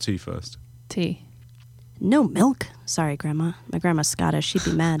first or the tea first? Tea. No milk. Sorry, Grandma. My grandma's Scottish. She'd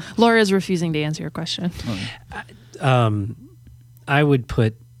be mad. Laura is refusing to answer your question. I would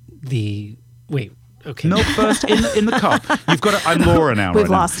put okay. Milk first in the cup. You've got. I'm Laura now. We've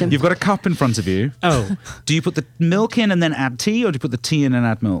right lost now. him. You've got a cup in front of you. Oh, Do you put the milk in and then add tea, or do you put the tea in and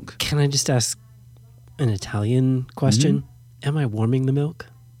add milk? can I just ask an Italian question? Am I warming the milk?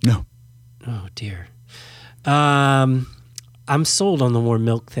 No. Oh dear. I'm sold on the warm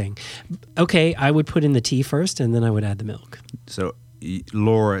milk thing. Okay, I would put in the tea first, and then I would add the milk. So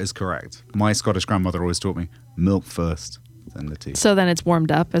Laura is correct. My Scottish grandmother always taught me milk first, then the tea. So then it's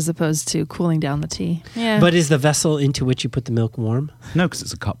warmed up as opposed to cooling down the tea. Yeah. But is the vessel into which you put the milk warm? No, because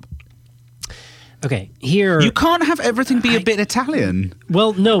it's a cup. Okay, here. You can't have everything be a bit Italian.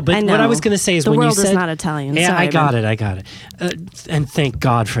 Well, no, but I know. what I was going to say is The when you world said is not Italian. Yeah, Sorry, I got it. And thank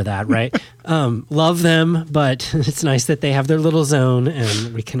God for that, right? Love them, but it's nice that they have their little zone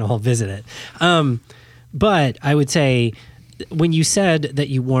and we can all visit it. But I would say when you said that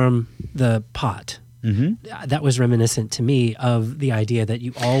you warm the pot, that was reminiscent to me of the idea that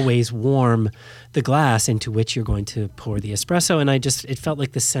you always warm the glass into which you're going to pour the espresso. And it felt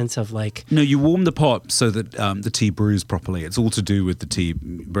like the sense of like... No, you warm the pot so that the tea brews properly. It's all to do with the tea.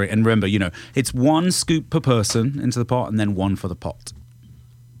 And remember, it's 1 scoop per person into the pot and then 1 for the pot.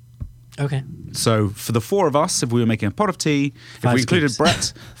 Okay. So for the 4 of us, if we were making a pot of tea, if 5 we included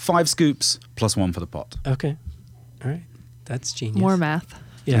scoops. Brett, 5 scoops plus 1 for the pot. Okay. All right. That's genius. More math.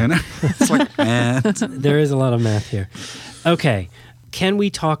 Yeah. It's like, There is a lot of math here. Okay. Can we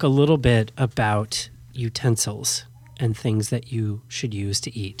talk a little bit about utensils and things that you should use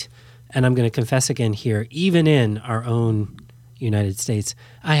to eat? And I'm going to confess again here, even in our own United States,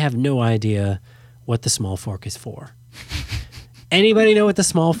 I have no idea what the small fork is for. Anybody know what the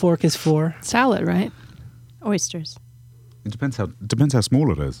small fork is for? Salad, right? Oysters. it depends how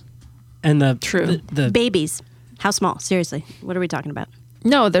small it is. And True. the Babies. How small? Seriously. What are we talking about?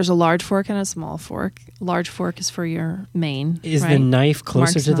 No, there's a large fork and a small fork. Large fork is for your main. is right? the knife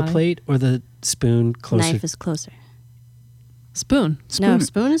closer Mark's to the nodding. plate or the spoon closer? Knife is closer. Spoon. No,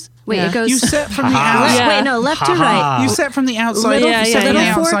 spoon is... Wait, Yeah. it goes... You set from the Ha-ha. outside. Yeah. Wait, no, left to right. You set from the outside. Little, Yeah, you yeah, set from the yeah.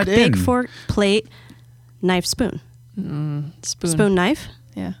 little fork, outside big in. fork, plate, knife, spoon. Spoon. Spoon, knife?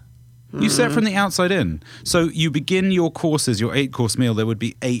 Yeah. You set from the outside in. So you begin your courses, your 8-course meal, there would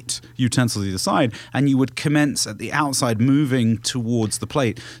be 8 utensils either side, and you would commence at the outside moving towards the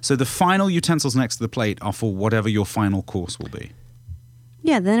plate. So the final utensils next to the plate are for whatever your final course will be.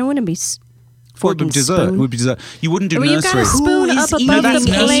 Yeah, then it wouldn't be For fork and dessert, spoon. it would be dessert. You wouldn't do Well, you got nursery. a spoon Who up is above eating the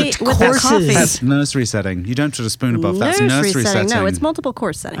these plate with the courses? coffee. That's nursery setting. You don't put a spoon above. That's nursery setting. No, it's multiple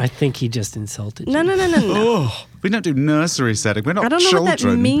course setting. I think he just insulted you. No. Oh, we don't do nursery setting. We're not I don't know children. what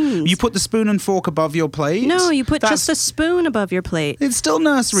that means. You put the spoon and fork above your plate? No, you put That's- just a spoon above your plate. It's still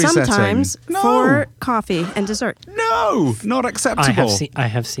nursery Sometimes setting. No. for coffee and dessert. No, not acceptable. I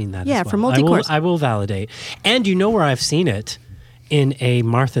have seen that. Yeah, as well. for multi-course. I will validate. And you know where I've seen it? In a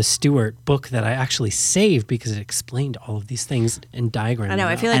Martha Stewart book that I actually saved because it explained all of these things and diagrammed. I know.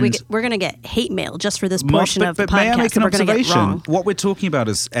 I them feel out. like we're going to get hate mail just for this portion But of the may I make podcast an that we're going to get observation? wrong. What we're talking about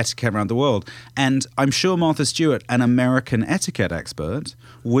is etiquette around the world. And I'm sure Martha Stewart, an American etiquette expert,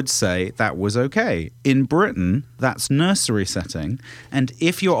 would say that was okay. In Britain, that's nursery setting. And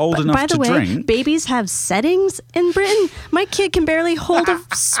if you're old enough By the to way, drink... babies have settings in Britain. My kid can barely hold a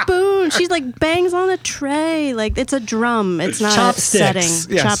spoon. She's like bangs on a tray. Like it's a drum. It's not Chopsticks. a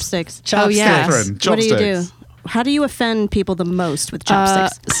setting. Yes. Chopsticks. Oh, yeah. Catherine, What do you do? chopsticks. How do you offend people the most with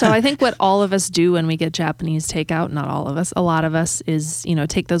chopsticks? So I think what all of us do when we get Japanese takeout, not all of us, a lot of us is,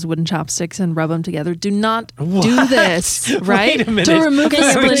 take those wooden chopsticks and rub them together. Do not do this, right? Wait a minute. To remove the Okay, Are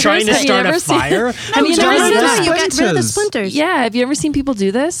we splinters. trying to Have you start a ever seen- fire? Have you don't never do seen that. this? You got rid of the splinters. splinters. Yeah, have you ever seen people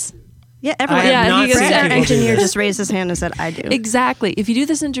do this? Yeah, everyone. I have Yeah, not you seen can- Our people do engineer this. just raised his hand and said, I do. Exactly. If you do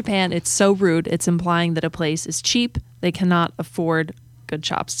this in Japan, it's so rude. It's implying that a place is cheap. They cannot afford good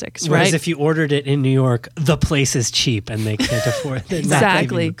chopsticks, Whereas right? if you ordered it in New York, the place is cheap and they can't afford it.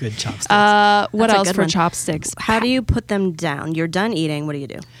 Exactly. Good chopsticks. What That's a else good for one. chopsticks? How do you put them down? You're done eating. What do you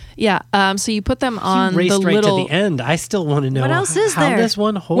do? Yeah. So you put them on you raced the right little. to the end. I still want to know What else is how there? does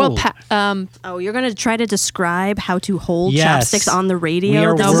one hold? Well, Oh, you're going to try to describe how to hold Yes. chopsticks on the radio? We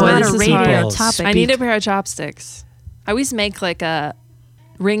are This no, is boy, not this a is radio hard. topic. I need a pair of chopsticks. I always make like a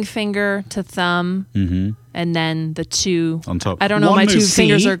ring finger to thumb, and then the two On top. I don't know One what my move. two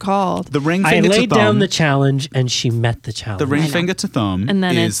fingers See? are called. The ring I finger to laid thumb. down the challenge and she met the challenge. The ring finger to thumb And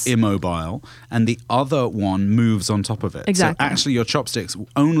then is it's- immobile, and the other one moves on top of it. Exactly. So actually, your chopsticks,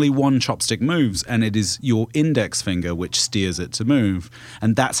 only one chopstick moves, and it is your index finger which steers it to move.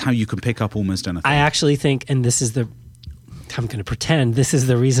 And that's how you can pick up almost anything. I actually think, and this is I'm going to pretend this is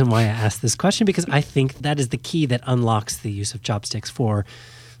the reason why I asked this question, because I think that is the key that unlocks the use of chopsticks for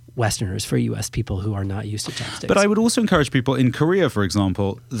Westerners, for US people who are not used to chopsticks. But I would also encourage people in Korea, for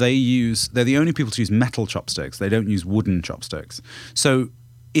example, they're the only people to use metal chopsticks. They don't use wooden chopsticks. So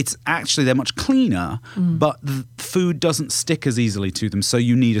it's actually, they're much cleaner, but the food doesn't stick as easily to them. So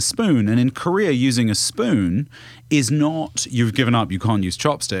you need a spoon. And in Korea, using a spoon is not, you've given up, you can't use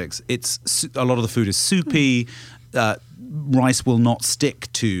chopsticks. A lot of the food is soupy. Rice will not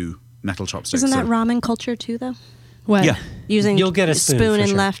stick to metal chopsticks. Isn't that So- ramen culture too, though? What? Yeah. Using You'll get a spoon, for in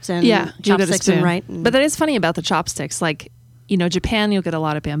sure. left and Yeah, you'll get a chopsticks in spoon. right. And But that is funny about the chopsticks. Like, Japan, you'll get a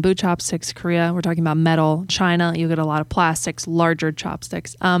lot of bamboo chopsticks. Korea, we're talking about metal. China, you'll get a lot of plastics, larger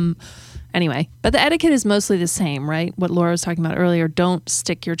chopsticks. Anyway, but the etiquette is mostly the same, right? What Laura was talking about earlier. Don't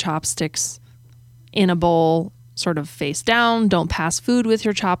stick your chopsticks in a bowl sort of face down. Don't pass food with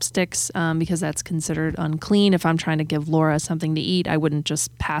your chopsticks because that's considered unclean. If I'm trying to give Laura something to eat, I wouldn't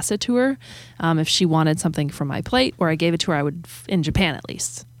just pass it to her. If she wanted something from my plate or I gave it to her, I would, in Japan at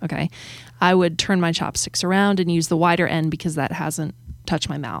least, okay, I would turn my chopsticks around and use the wider end because that hasn't touched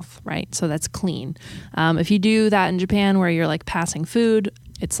my mouth, right? So that's clean. If you do that in Japan where you're like passing food,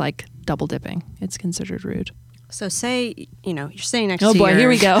 it's like double dipping. It's considered rude. So say, you're sitting next Oh to boy, your... here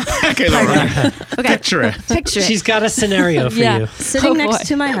we go. Okay, Laura. Okay, Picture it. picture it. She's got a scenario for Yeah. you. Sitting Oh, next boy.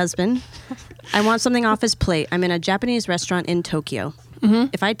 to my husband. I want something off his plate. I'm in a Japanese restaurant in Tokyo.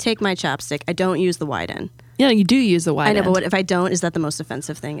 If I take my chopstick, I don't use the wide end. Yeah, you do use the wide I know, end. but what if I don't? Is that the most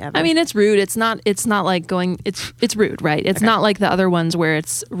offensive thing ever? I mean, it's rude. It's not like going. It's rude, right? It's not like the other ones where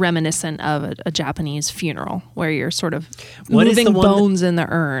it's reminiscent of a Japanese funeral where you're sort of What is moving the one that- bones in the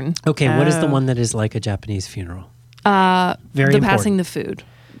urn. Okay, what is the one that is like a Japanese funeral? The Very important. passing the food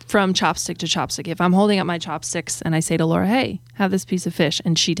from chopstick to chopstick. If I'm holding up my chopsticks and I say to Laura, "Hey, have this piece of fish,"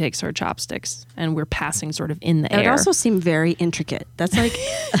 and she takes her chopsticks, and we're passing sort of in the It would air. also seem very intricate. That's like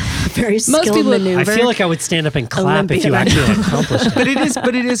a very skilled people- maneuver. I feel like I would stand up and clap if you Olympian. actually accomplished it.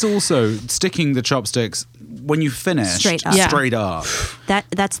 But it is also sticking the chopsticks when you finish Straight up. Yeah. straight up.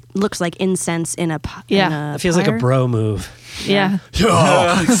 that looks like incense in a Yeah. in a It feels like a pyre. bro move. yeah.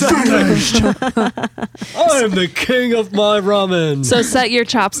 I am the king of my ramen. So set your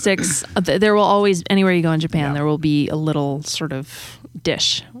chopsticks. There will always, anywhere you go in Japan, there will be a little sort of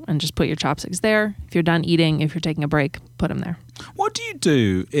dish, and just put your chopsticks there. If you're done eating, if you're taking a break, put them there. What do you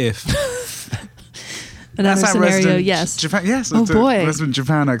do if Another our scenario, resident yes. Japan, yes, Oh, that's a boy. resident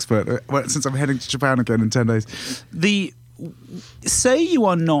Japan expert. Well, since I'm heading to Japan again in 10 days, say you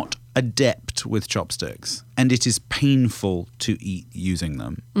are not adept with chopsticks and it is painful to eat using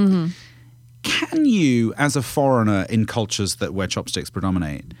them. Mm-hmm. Can you, as a foreigner in cultures where chopsticks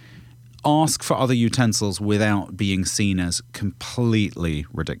predominate, ask for other utensils without being seen as completely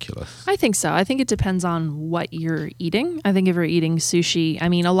ridiculous? I think so. I think it depends on what you're eating. I think if you're eating sushi, I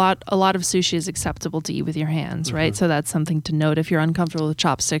mean, a lot of sushi is acceptable to eat with your hands, right? So that's something to note. If you're uncomfortable with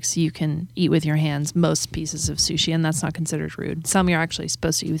chopsticks, you can eat with your hands most pieces of sushi, and that's not considered rude. Some you're actually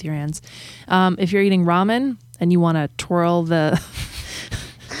supposed to eat with your hands. If you're eating ramen and you want to twirl the...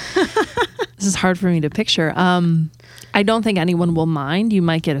 This is hard for me to picture. I don't think anyone will mind. You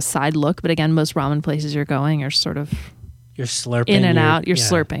might get a side look, but again, most ramen places you're going are sort of You're slurping. in and out. You're yeah.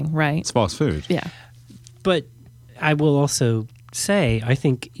 slurping, right? It's fast food. Yeah. But I will also say, I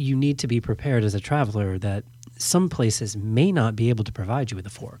think you need to be prepared as a traveler that some places may not be able to provide you with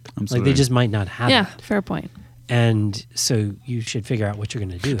a fork. Absolutely. Like they just might not have Yeah, it. fair point. And so you should figure out what you're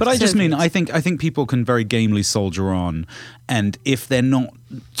going to do. But I just So- mean, I think people can very gamely soldier on, and if they're not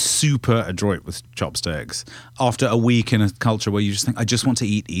super adroit with chopsticks, after a week in a culture where you just think, I just want to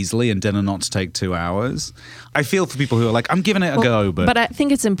eat easily and dinner not to take 2 hours, I feel for people who are like, I'm giving it a go, but I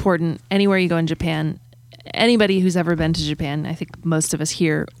think it's important anywhere you go in Japan, anybody who's ever been to Japan, I think most of us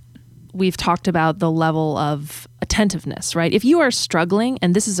here we've talked about the level of attentiveness, right? If you are struggling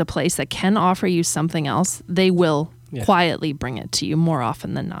and this is a place that can offer you something else, they will quietly bring it to you more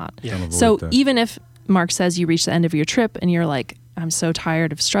often than not. Yeah. So even if Mark says you reach the end of your trip and you're like, I'm so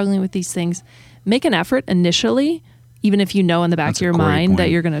tired of struggling with these things, make an effort initially, even if you know in the back of your mind that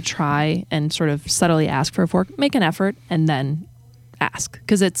you're going to try and sort of subtly ask for a fork, make an effort and then ask,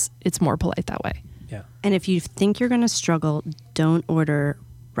 because it's more polite that way. Yeah. And if you think you're going to struggle, don't order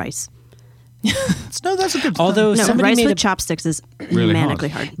rice. No, that's a good. Although No, somebody rice made with a, chopsticks is Really manically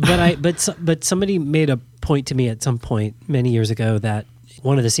hard. hard. but somebody made a point to me at some point many years ago that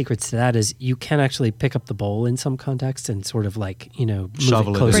one of the secrets to that is you can actually pick up the bowl in some contexts and sort of like, move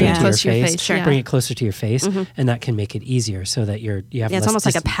Shovel it it closer in. to Bring it your close to your face, face, sure. bring it closer to your face, and that can make it easier so that you have Yeah, less it's almost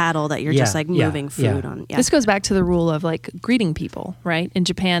like a distance. paddle that you're just like moving food on. Yeah. This goes back to the rule of like greeting people, right? In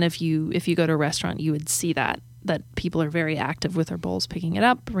Japan, if you go to a restaurant, you would see that people are very active with their bowls, picking it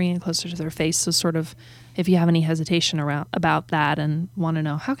up, bringing it closer to their face. So sort of, if you have any hesitation about that and want to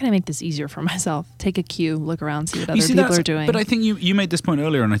know, how can I make this easier for myself? Take a cue, look around, see what other people are doing. But I think you made this point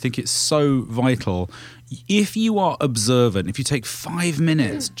earlier, and I think it's so vital. If you are observant, if you take 5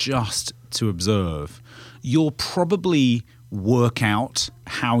 minutes just to observe, you'll probably work out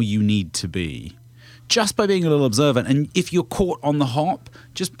how you need to be just by being a little observant. And if you're caught on the hop,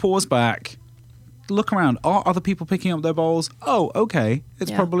 just pause back. Look around. Are other people picking up their bowls? Oh, okay.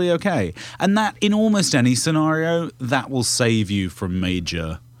 It's probably okay. And that, in almost any scenario, that will save you from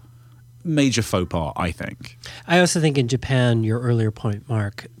major faux pas, I think. I also think in Japan, your earlier point,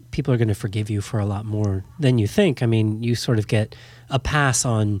 Mark, people are going to forgive you for a lot more than you think. I mean, you sort of get a pass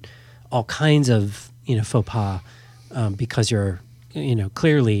on all kinds of, faux pas because you're,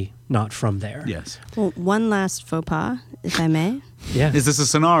 clearly not from there. Yes. Well, one last faux pas, if I may. Yeah. Is this a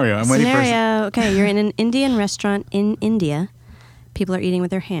scenario? I'm waiting for Okay, you're in an Indian restaurant in India. People are eating with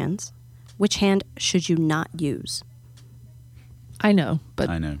their hands. Which hand should you not use? I know, but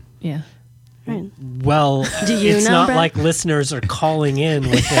I know. yeah. Right. Well, Do you it's know, not Brett? like listeners are calling in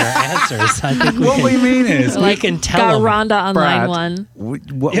with their answers. I think What we mean is, we can tell Got them. Rhonda on Brad, line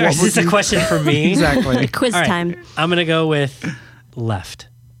one. Is this a question for me? Exactly. Quiz All right, time. I'm going to go with left.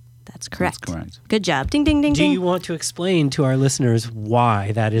 That's correct. That's correct. Good job. Ding, ding, ding, Do ding. you want to explain to our listeners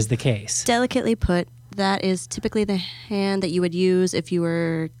why that is the case? Delicately put, that is typically the hand that you would use if you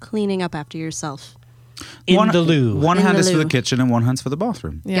were cleaning up after yourself. In the loo. One In hand the is for loo. the kitchen and one hand's for the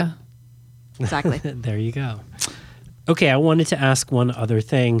bathroom. Yeah. Exactly. There you go. Okay, I wanted to ask one other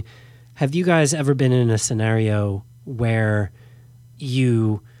thing. Have you guys ever been in a scenario where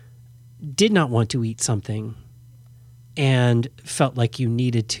you did not want to eat something and felt like you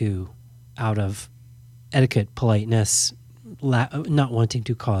needed to out of etiquette, politeness, not wanting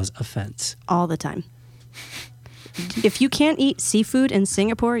to cause offense? All the time. If you can't eat seafood in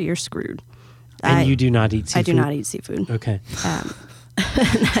Singapore, you're screwed. And you do not eat seafood? I do not eat seafood. Okay. Um,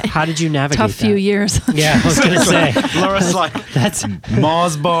 How did you navigate Tough few that? years. Yeah, I was going to say. Laura's like, That's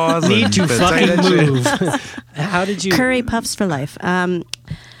Mars bars. need and to potato fucking chips. move. How did you... Curry puffs for life.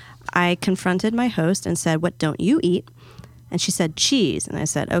 I confronted my host and said, "What don't you eat?" And she said, "Cheese." And I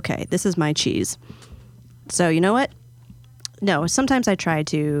said, "Okay, this is my cheese." So you know what? No, sometimes I try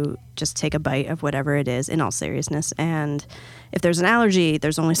to just take a bite of whatever it is in all seriousness. And if there's an allergy,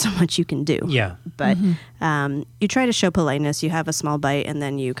 there's only so much you can do. Yeah. But you try to show politeness. You have a small bite and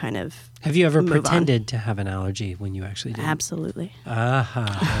then you kind of Have you ever move on. pretended to have an allergy when you actually did? Absolutely.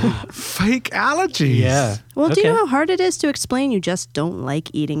 Aha. Fake allergies. Yeah. Well, do you Okay. know how hard it is to explain you just don't like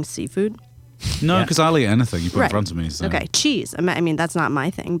eating seafood? No, Yeah. because I'll eat anything you put in Right. front of me. So. Okay, cheese. I mean, that's not my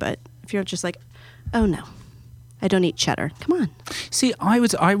thing, but if you're just like, oh no, I don't eat cheddar. Come on. See, I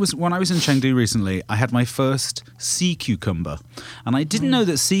was when I was in Chengdu recently, I had my first sea cucumber, and I didn't know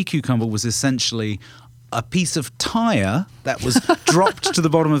that sea cucumber was essentially a piece of tire that was dropped to the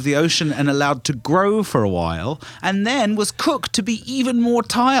bottom of the ocean and allowed to grow for a while, and then was cooked to be even more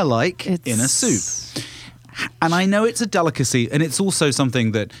tire-like in a soup. And I know it's a delicacy, and it's also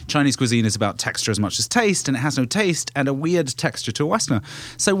something that Chinese cuisine is about texture as much as taste, and it has no taste and a weird texture to a Westerner.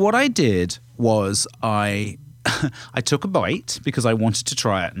 So what I did was I took a bite because I wanted to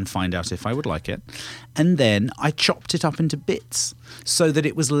try it and find out if I would like it. And then I chopped it up into bits so that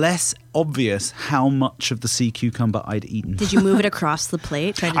it was less obvious how much of the sea cucumber I'd eaten. Did you move it across the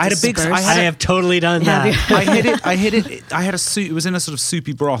plate? Try to I had a big- disperse? I had I have totally done that. I hid it. I had a soup. It was in a sort of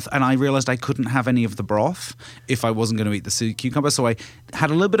soupy broth, and I realized I couldn't have any of the broth if I wasn't going to eat the sea cucumber. So I had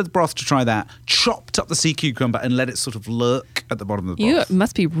a little bit of the broth to try that, chopped up the sea cucumber, and let it sort of lurk at the bottom of the You broth.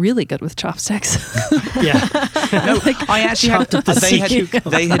 must be really good with chopsticks. Yeah. No, I actually had. chopped up the sea cucumber.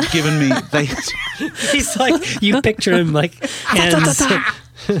 They had given me. He's like, you picture him like hands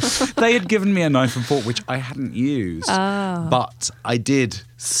They had given me a knife and fork, which I hadn't used. But I did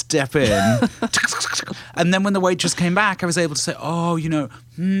step in. And then when the waitress came back, I was able to say, oh, yum.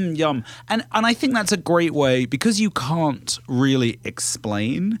 And I think that's a great way, because you can't really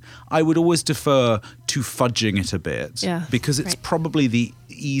explain. I would always defer to fudging it a bit. Yeah. Because it's probably the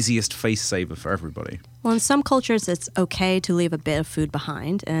easiest face saver for everybody. Well, in some cultures, it's okay to leave a bit of food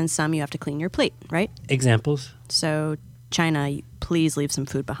behind, and in some, you have to clean your plate, right? Examples? So, China, please leave some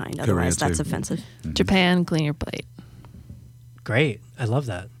food behind. Otherwise, Korea, that's too. offensive. Japan, clean your plate. Great. I love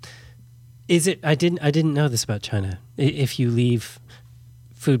that. Is it? I didn't know this about China. If you leave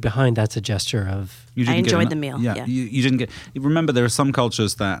food behind, that's a gesture of... You didn't I get enjoyed enough- the meal, Yeah, yeah. You didn't get... Remember, there are some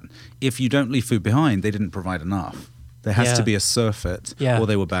cultures that if you don't leave food behind, they didn't provide enough. There has Yeah. to be a surfeit, Yeah. or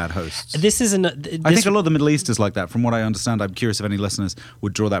they were bad hosts. This is I think a lot of the Middle East is like that. From what I understand, I'm curious if any listeners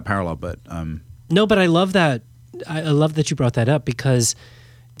would draw that parallel, but... No, but I love that. I love that you brought that up, because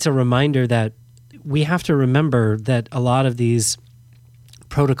it's a reminder that we have to remember that a lot of these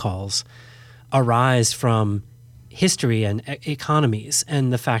protocols arise from history and economies,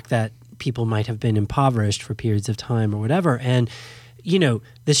 and the fact that people might have been impoverished for periods of time or whatever. And,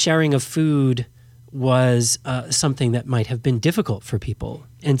 the sharing of food was something that might have been difficult for people,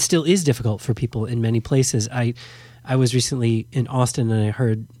 and still is difficult for people in many places. I was recently in Austin, and I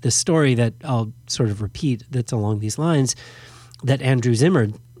heard this story that I'll sort of repeat that's along these lines, that Andrew Zimmer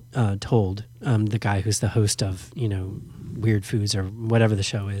told, the guy who's the host of, Weird Foods or whatever the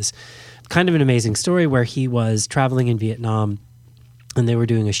show is. Kind of an amazing story where he was traveling in Vietnam, and they were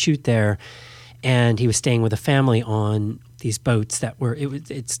doing a shoot there, and he was staying with a family on these boats that were,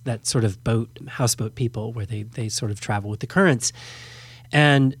 it's that sort of houseboat people where they sort of travel with the currents.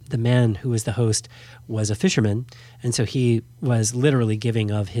 And the man who was the host was a fisherman, and so he was literally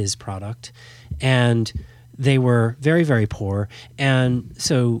giving of his product. And they were very, very poor. And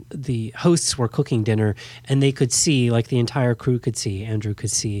so the hosts were cooking dinner, and they could see, like the entire crew could see, Andrew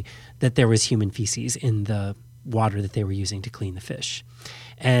could see, that there was human feces in the water that they were using to clean the fish.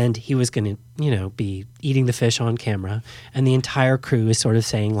 And he was going to, be eating the fish on camera. And the entire crew is sort of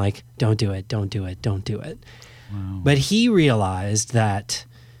saying, like, don't do it, don't do it, don't do it. Wow. But he realized that,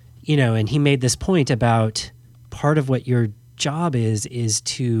 and he made this point about part of what your job is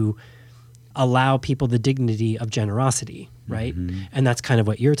to allow people the dignity of generosity, right? Mm-hmm. And that's kind of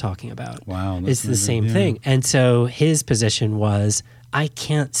what you're talking about. Wow. It's the same thing. And so his position was, I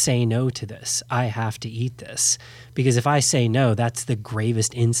can't say no to this. I have to eat this. Because if I say no, that's the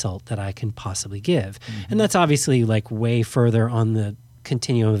gravest insult that I can possibly give. Mm-hmm. And that's obviously like way further on the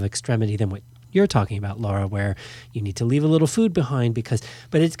continuum of extremity than what you're talking about, Laura, where you need to leave a little food behind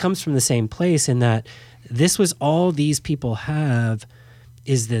but it comes from the same place in that this was all these people have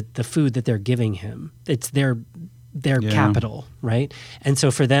is that the food that they're giving him. It's their capital, right? And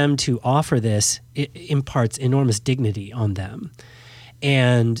so for them to offer this, it imparts enormous dignity on them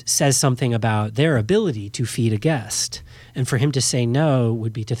and says something about their ability to feed a guest. And for him to say no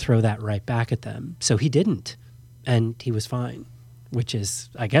would be to throw that right back at them. So he didn't, and he was fine, which is,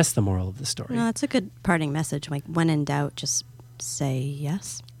 I guess, the moral of the story. No, that's a good parting message. Like, when in doubt, just say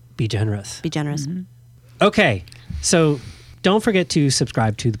yes. Be generous. Be generous. Mm-hmm. Okay, so don't forget to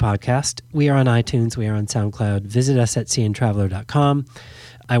subscribe to the podcast. We are on iTunes. We are on SoundCloud. Visit us at cntraveler.com.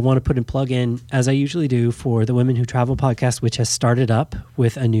 I want to put a plug in, as I usually do, for the Women Who Travel podcast, which has started up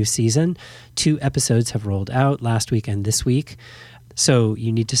with a new season. 2 episodes have rolled out last week and this week. So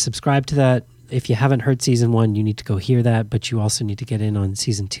you need to subscribe to that. If you haven't heard season 1, you need to go hear that, but you also need to get in on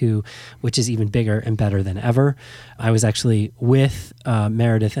season 2, which is even bigger and better than ever. I was actually with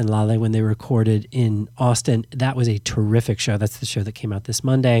Meredith and Lale when they recorded in Austin. That was a terrific show. That's the show that came out this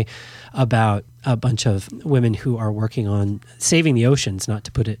Monday about a bunch of women who are working on saving the oceans, not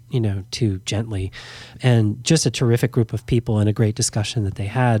to put it, too gently. And just a terrific group of people and a great discussion that they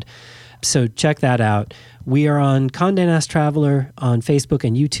had. So check that out. We are on Condé Nast Traveler on Facebook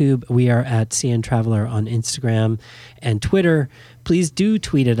and YouTube. We are at CN Traveler on Instagram and Twitter. Please do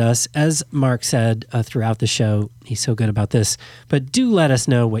tweet at us. As Mark said throughout the show, he's so good about this, but do let us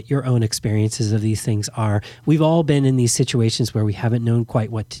know what your own experiences of these things are. We've all been in these situations where we haven't known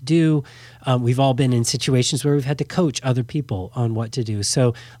quite what to do. We've all been in situations where we've had to coach other people on what to do.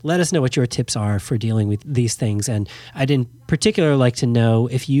 So let us know what your tips are for dealing with these things. And I'd in particular like to know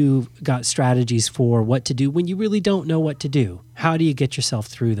if you've got strategies for what to do when you really don't know what to do. How do you get yourself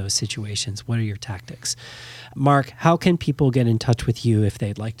through those situations? What are your tactics? Mark, how can people get in touch with you if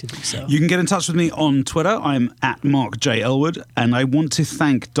they'd like to do so? You can get in touch with me on Twitter. I'm at Mark J. Elwood. And I want to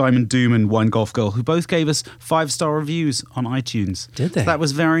thank Diamond Doom and Wine Golf Girl, who both gave us 5-star reviews on iTunes. Did they? So that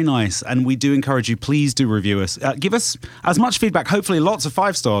was very nice. And we do encourage you, please do review us. Give us as much feedback, hopefully lots of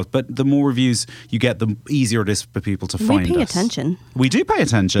 5 stars, but the more reviews you get, the easier it is for people to find us. We pay attention. We do pay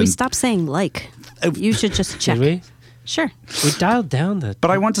attention. We stopped saying like. You should just check. Did we? Sure. We dialed down the... But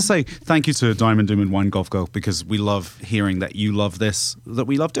I want to say thank you to Diamond Doom and Wine Golf Girl, because we love hearing that you love this, that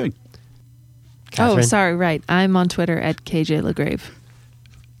we love doing. Catherine? Oh, sorry, right. I'm on Twitter at KJ LaGrave.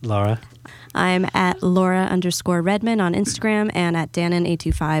 Laura? I'm at Laura_Redman on Instagram and at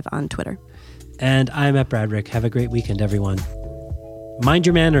Dannon825 on Twitter. And I'm at Bradrick. Have a great weekend, everyone. Mind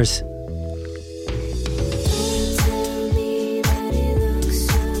your manners.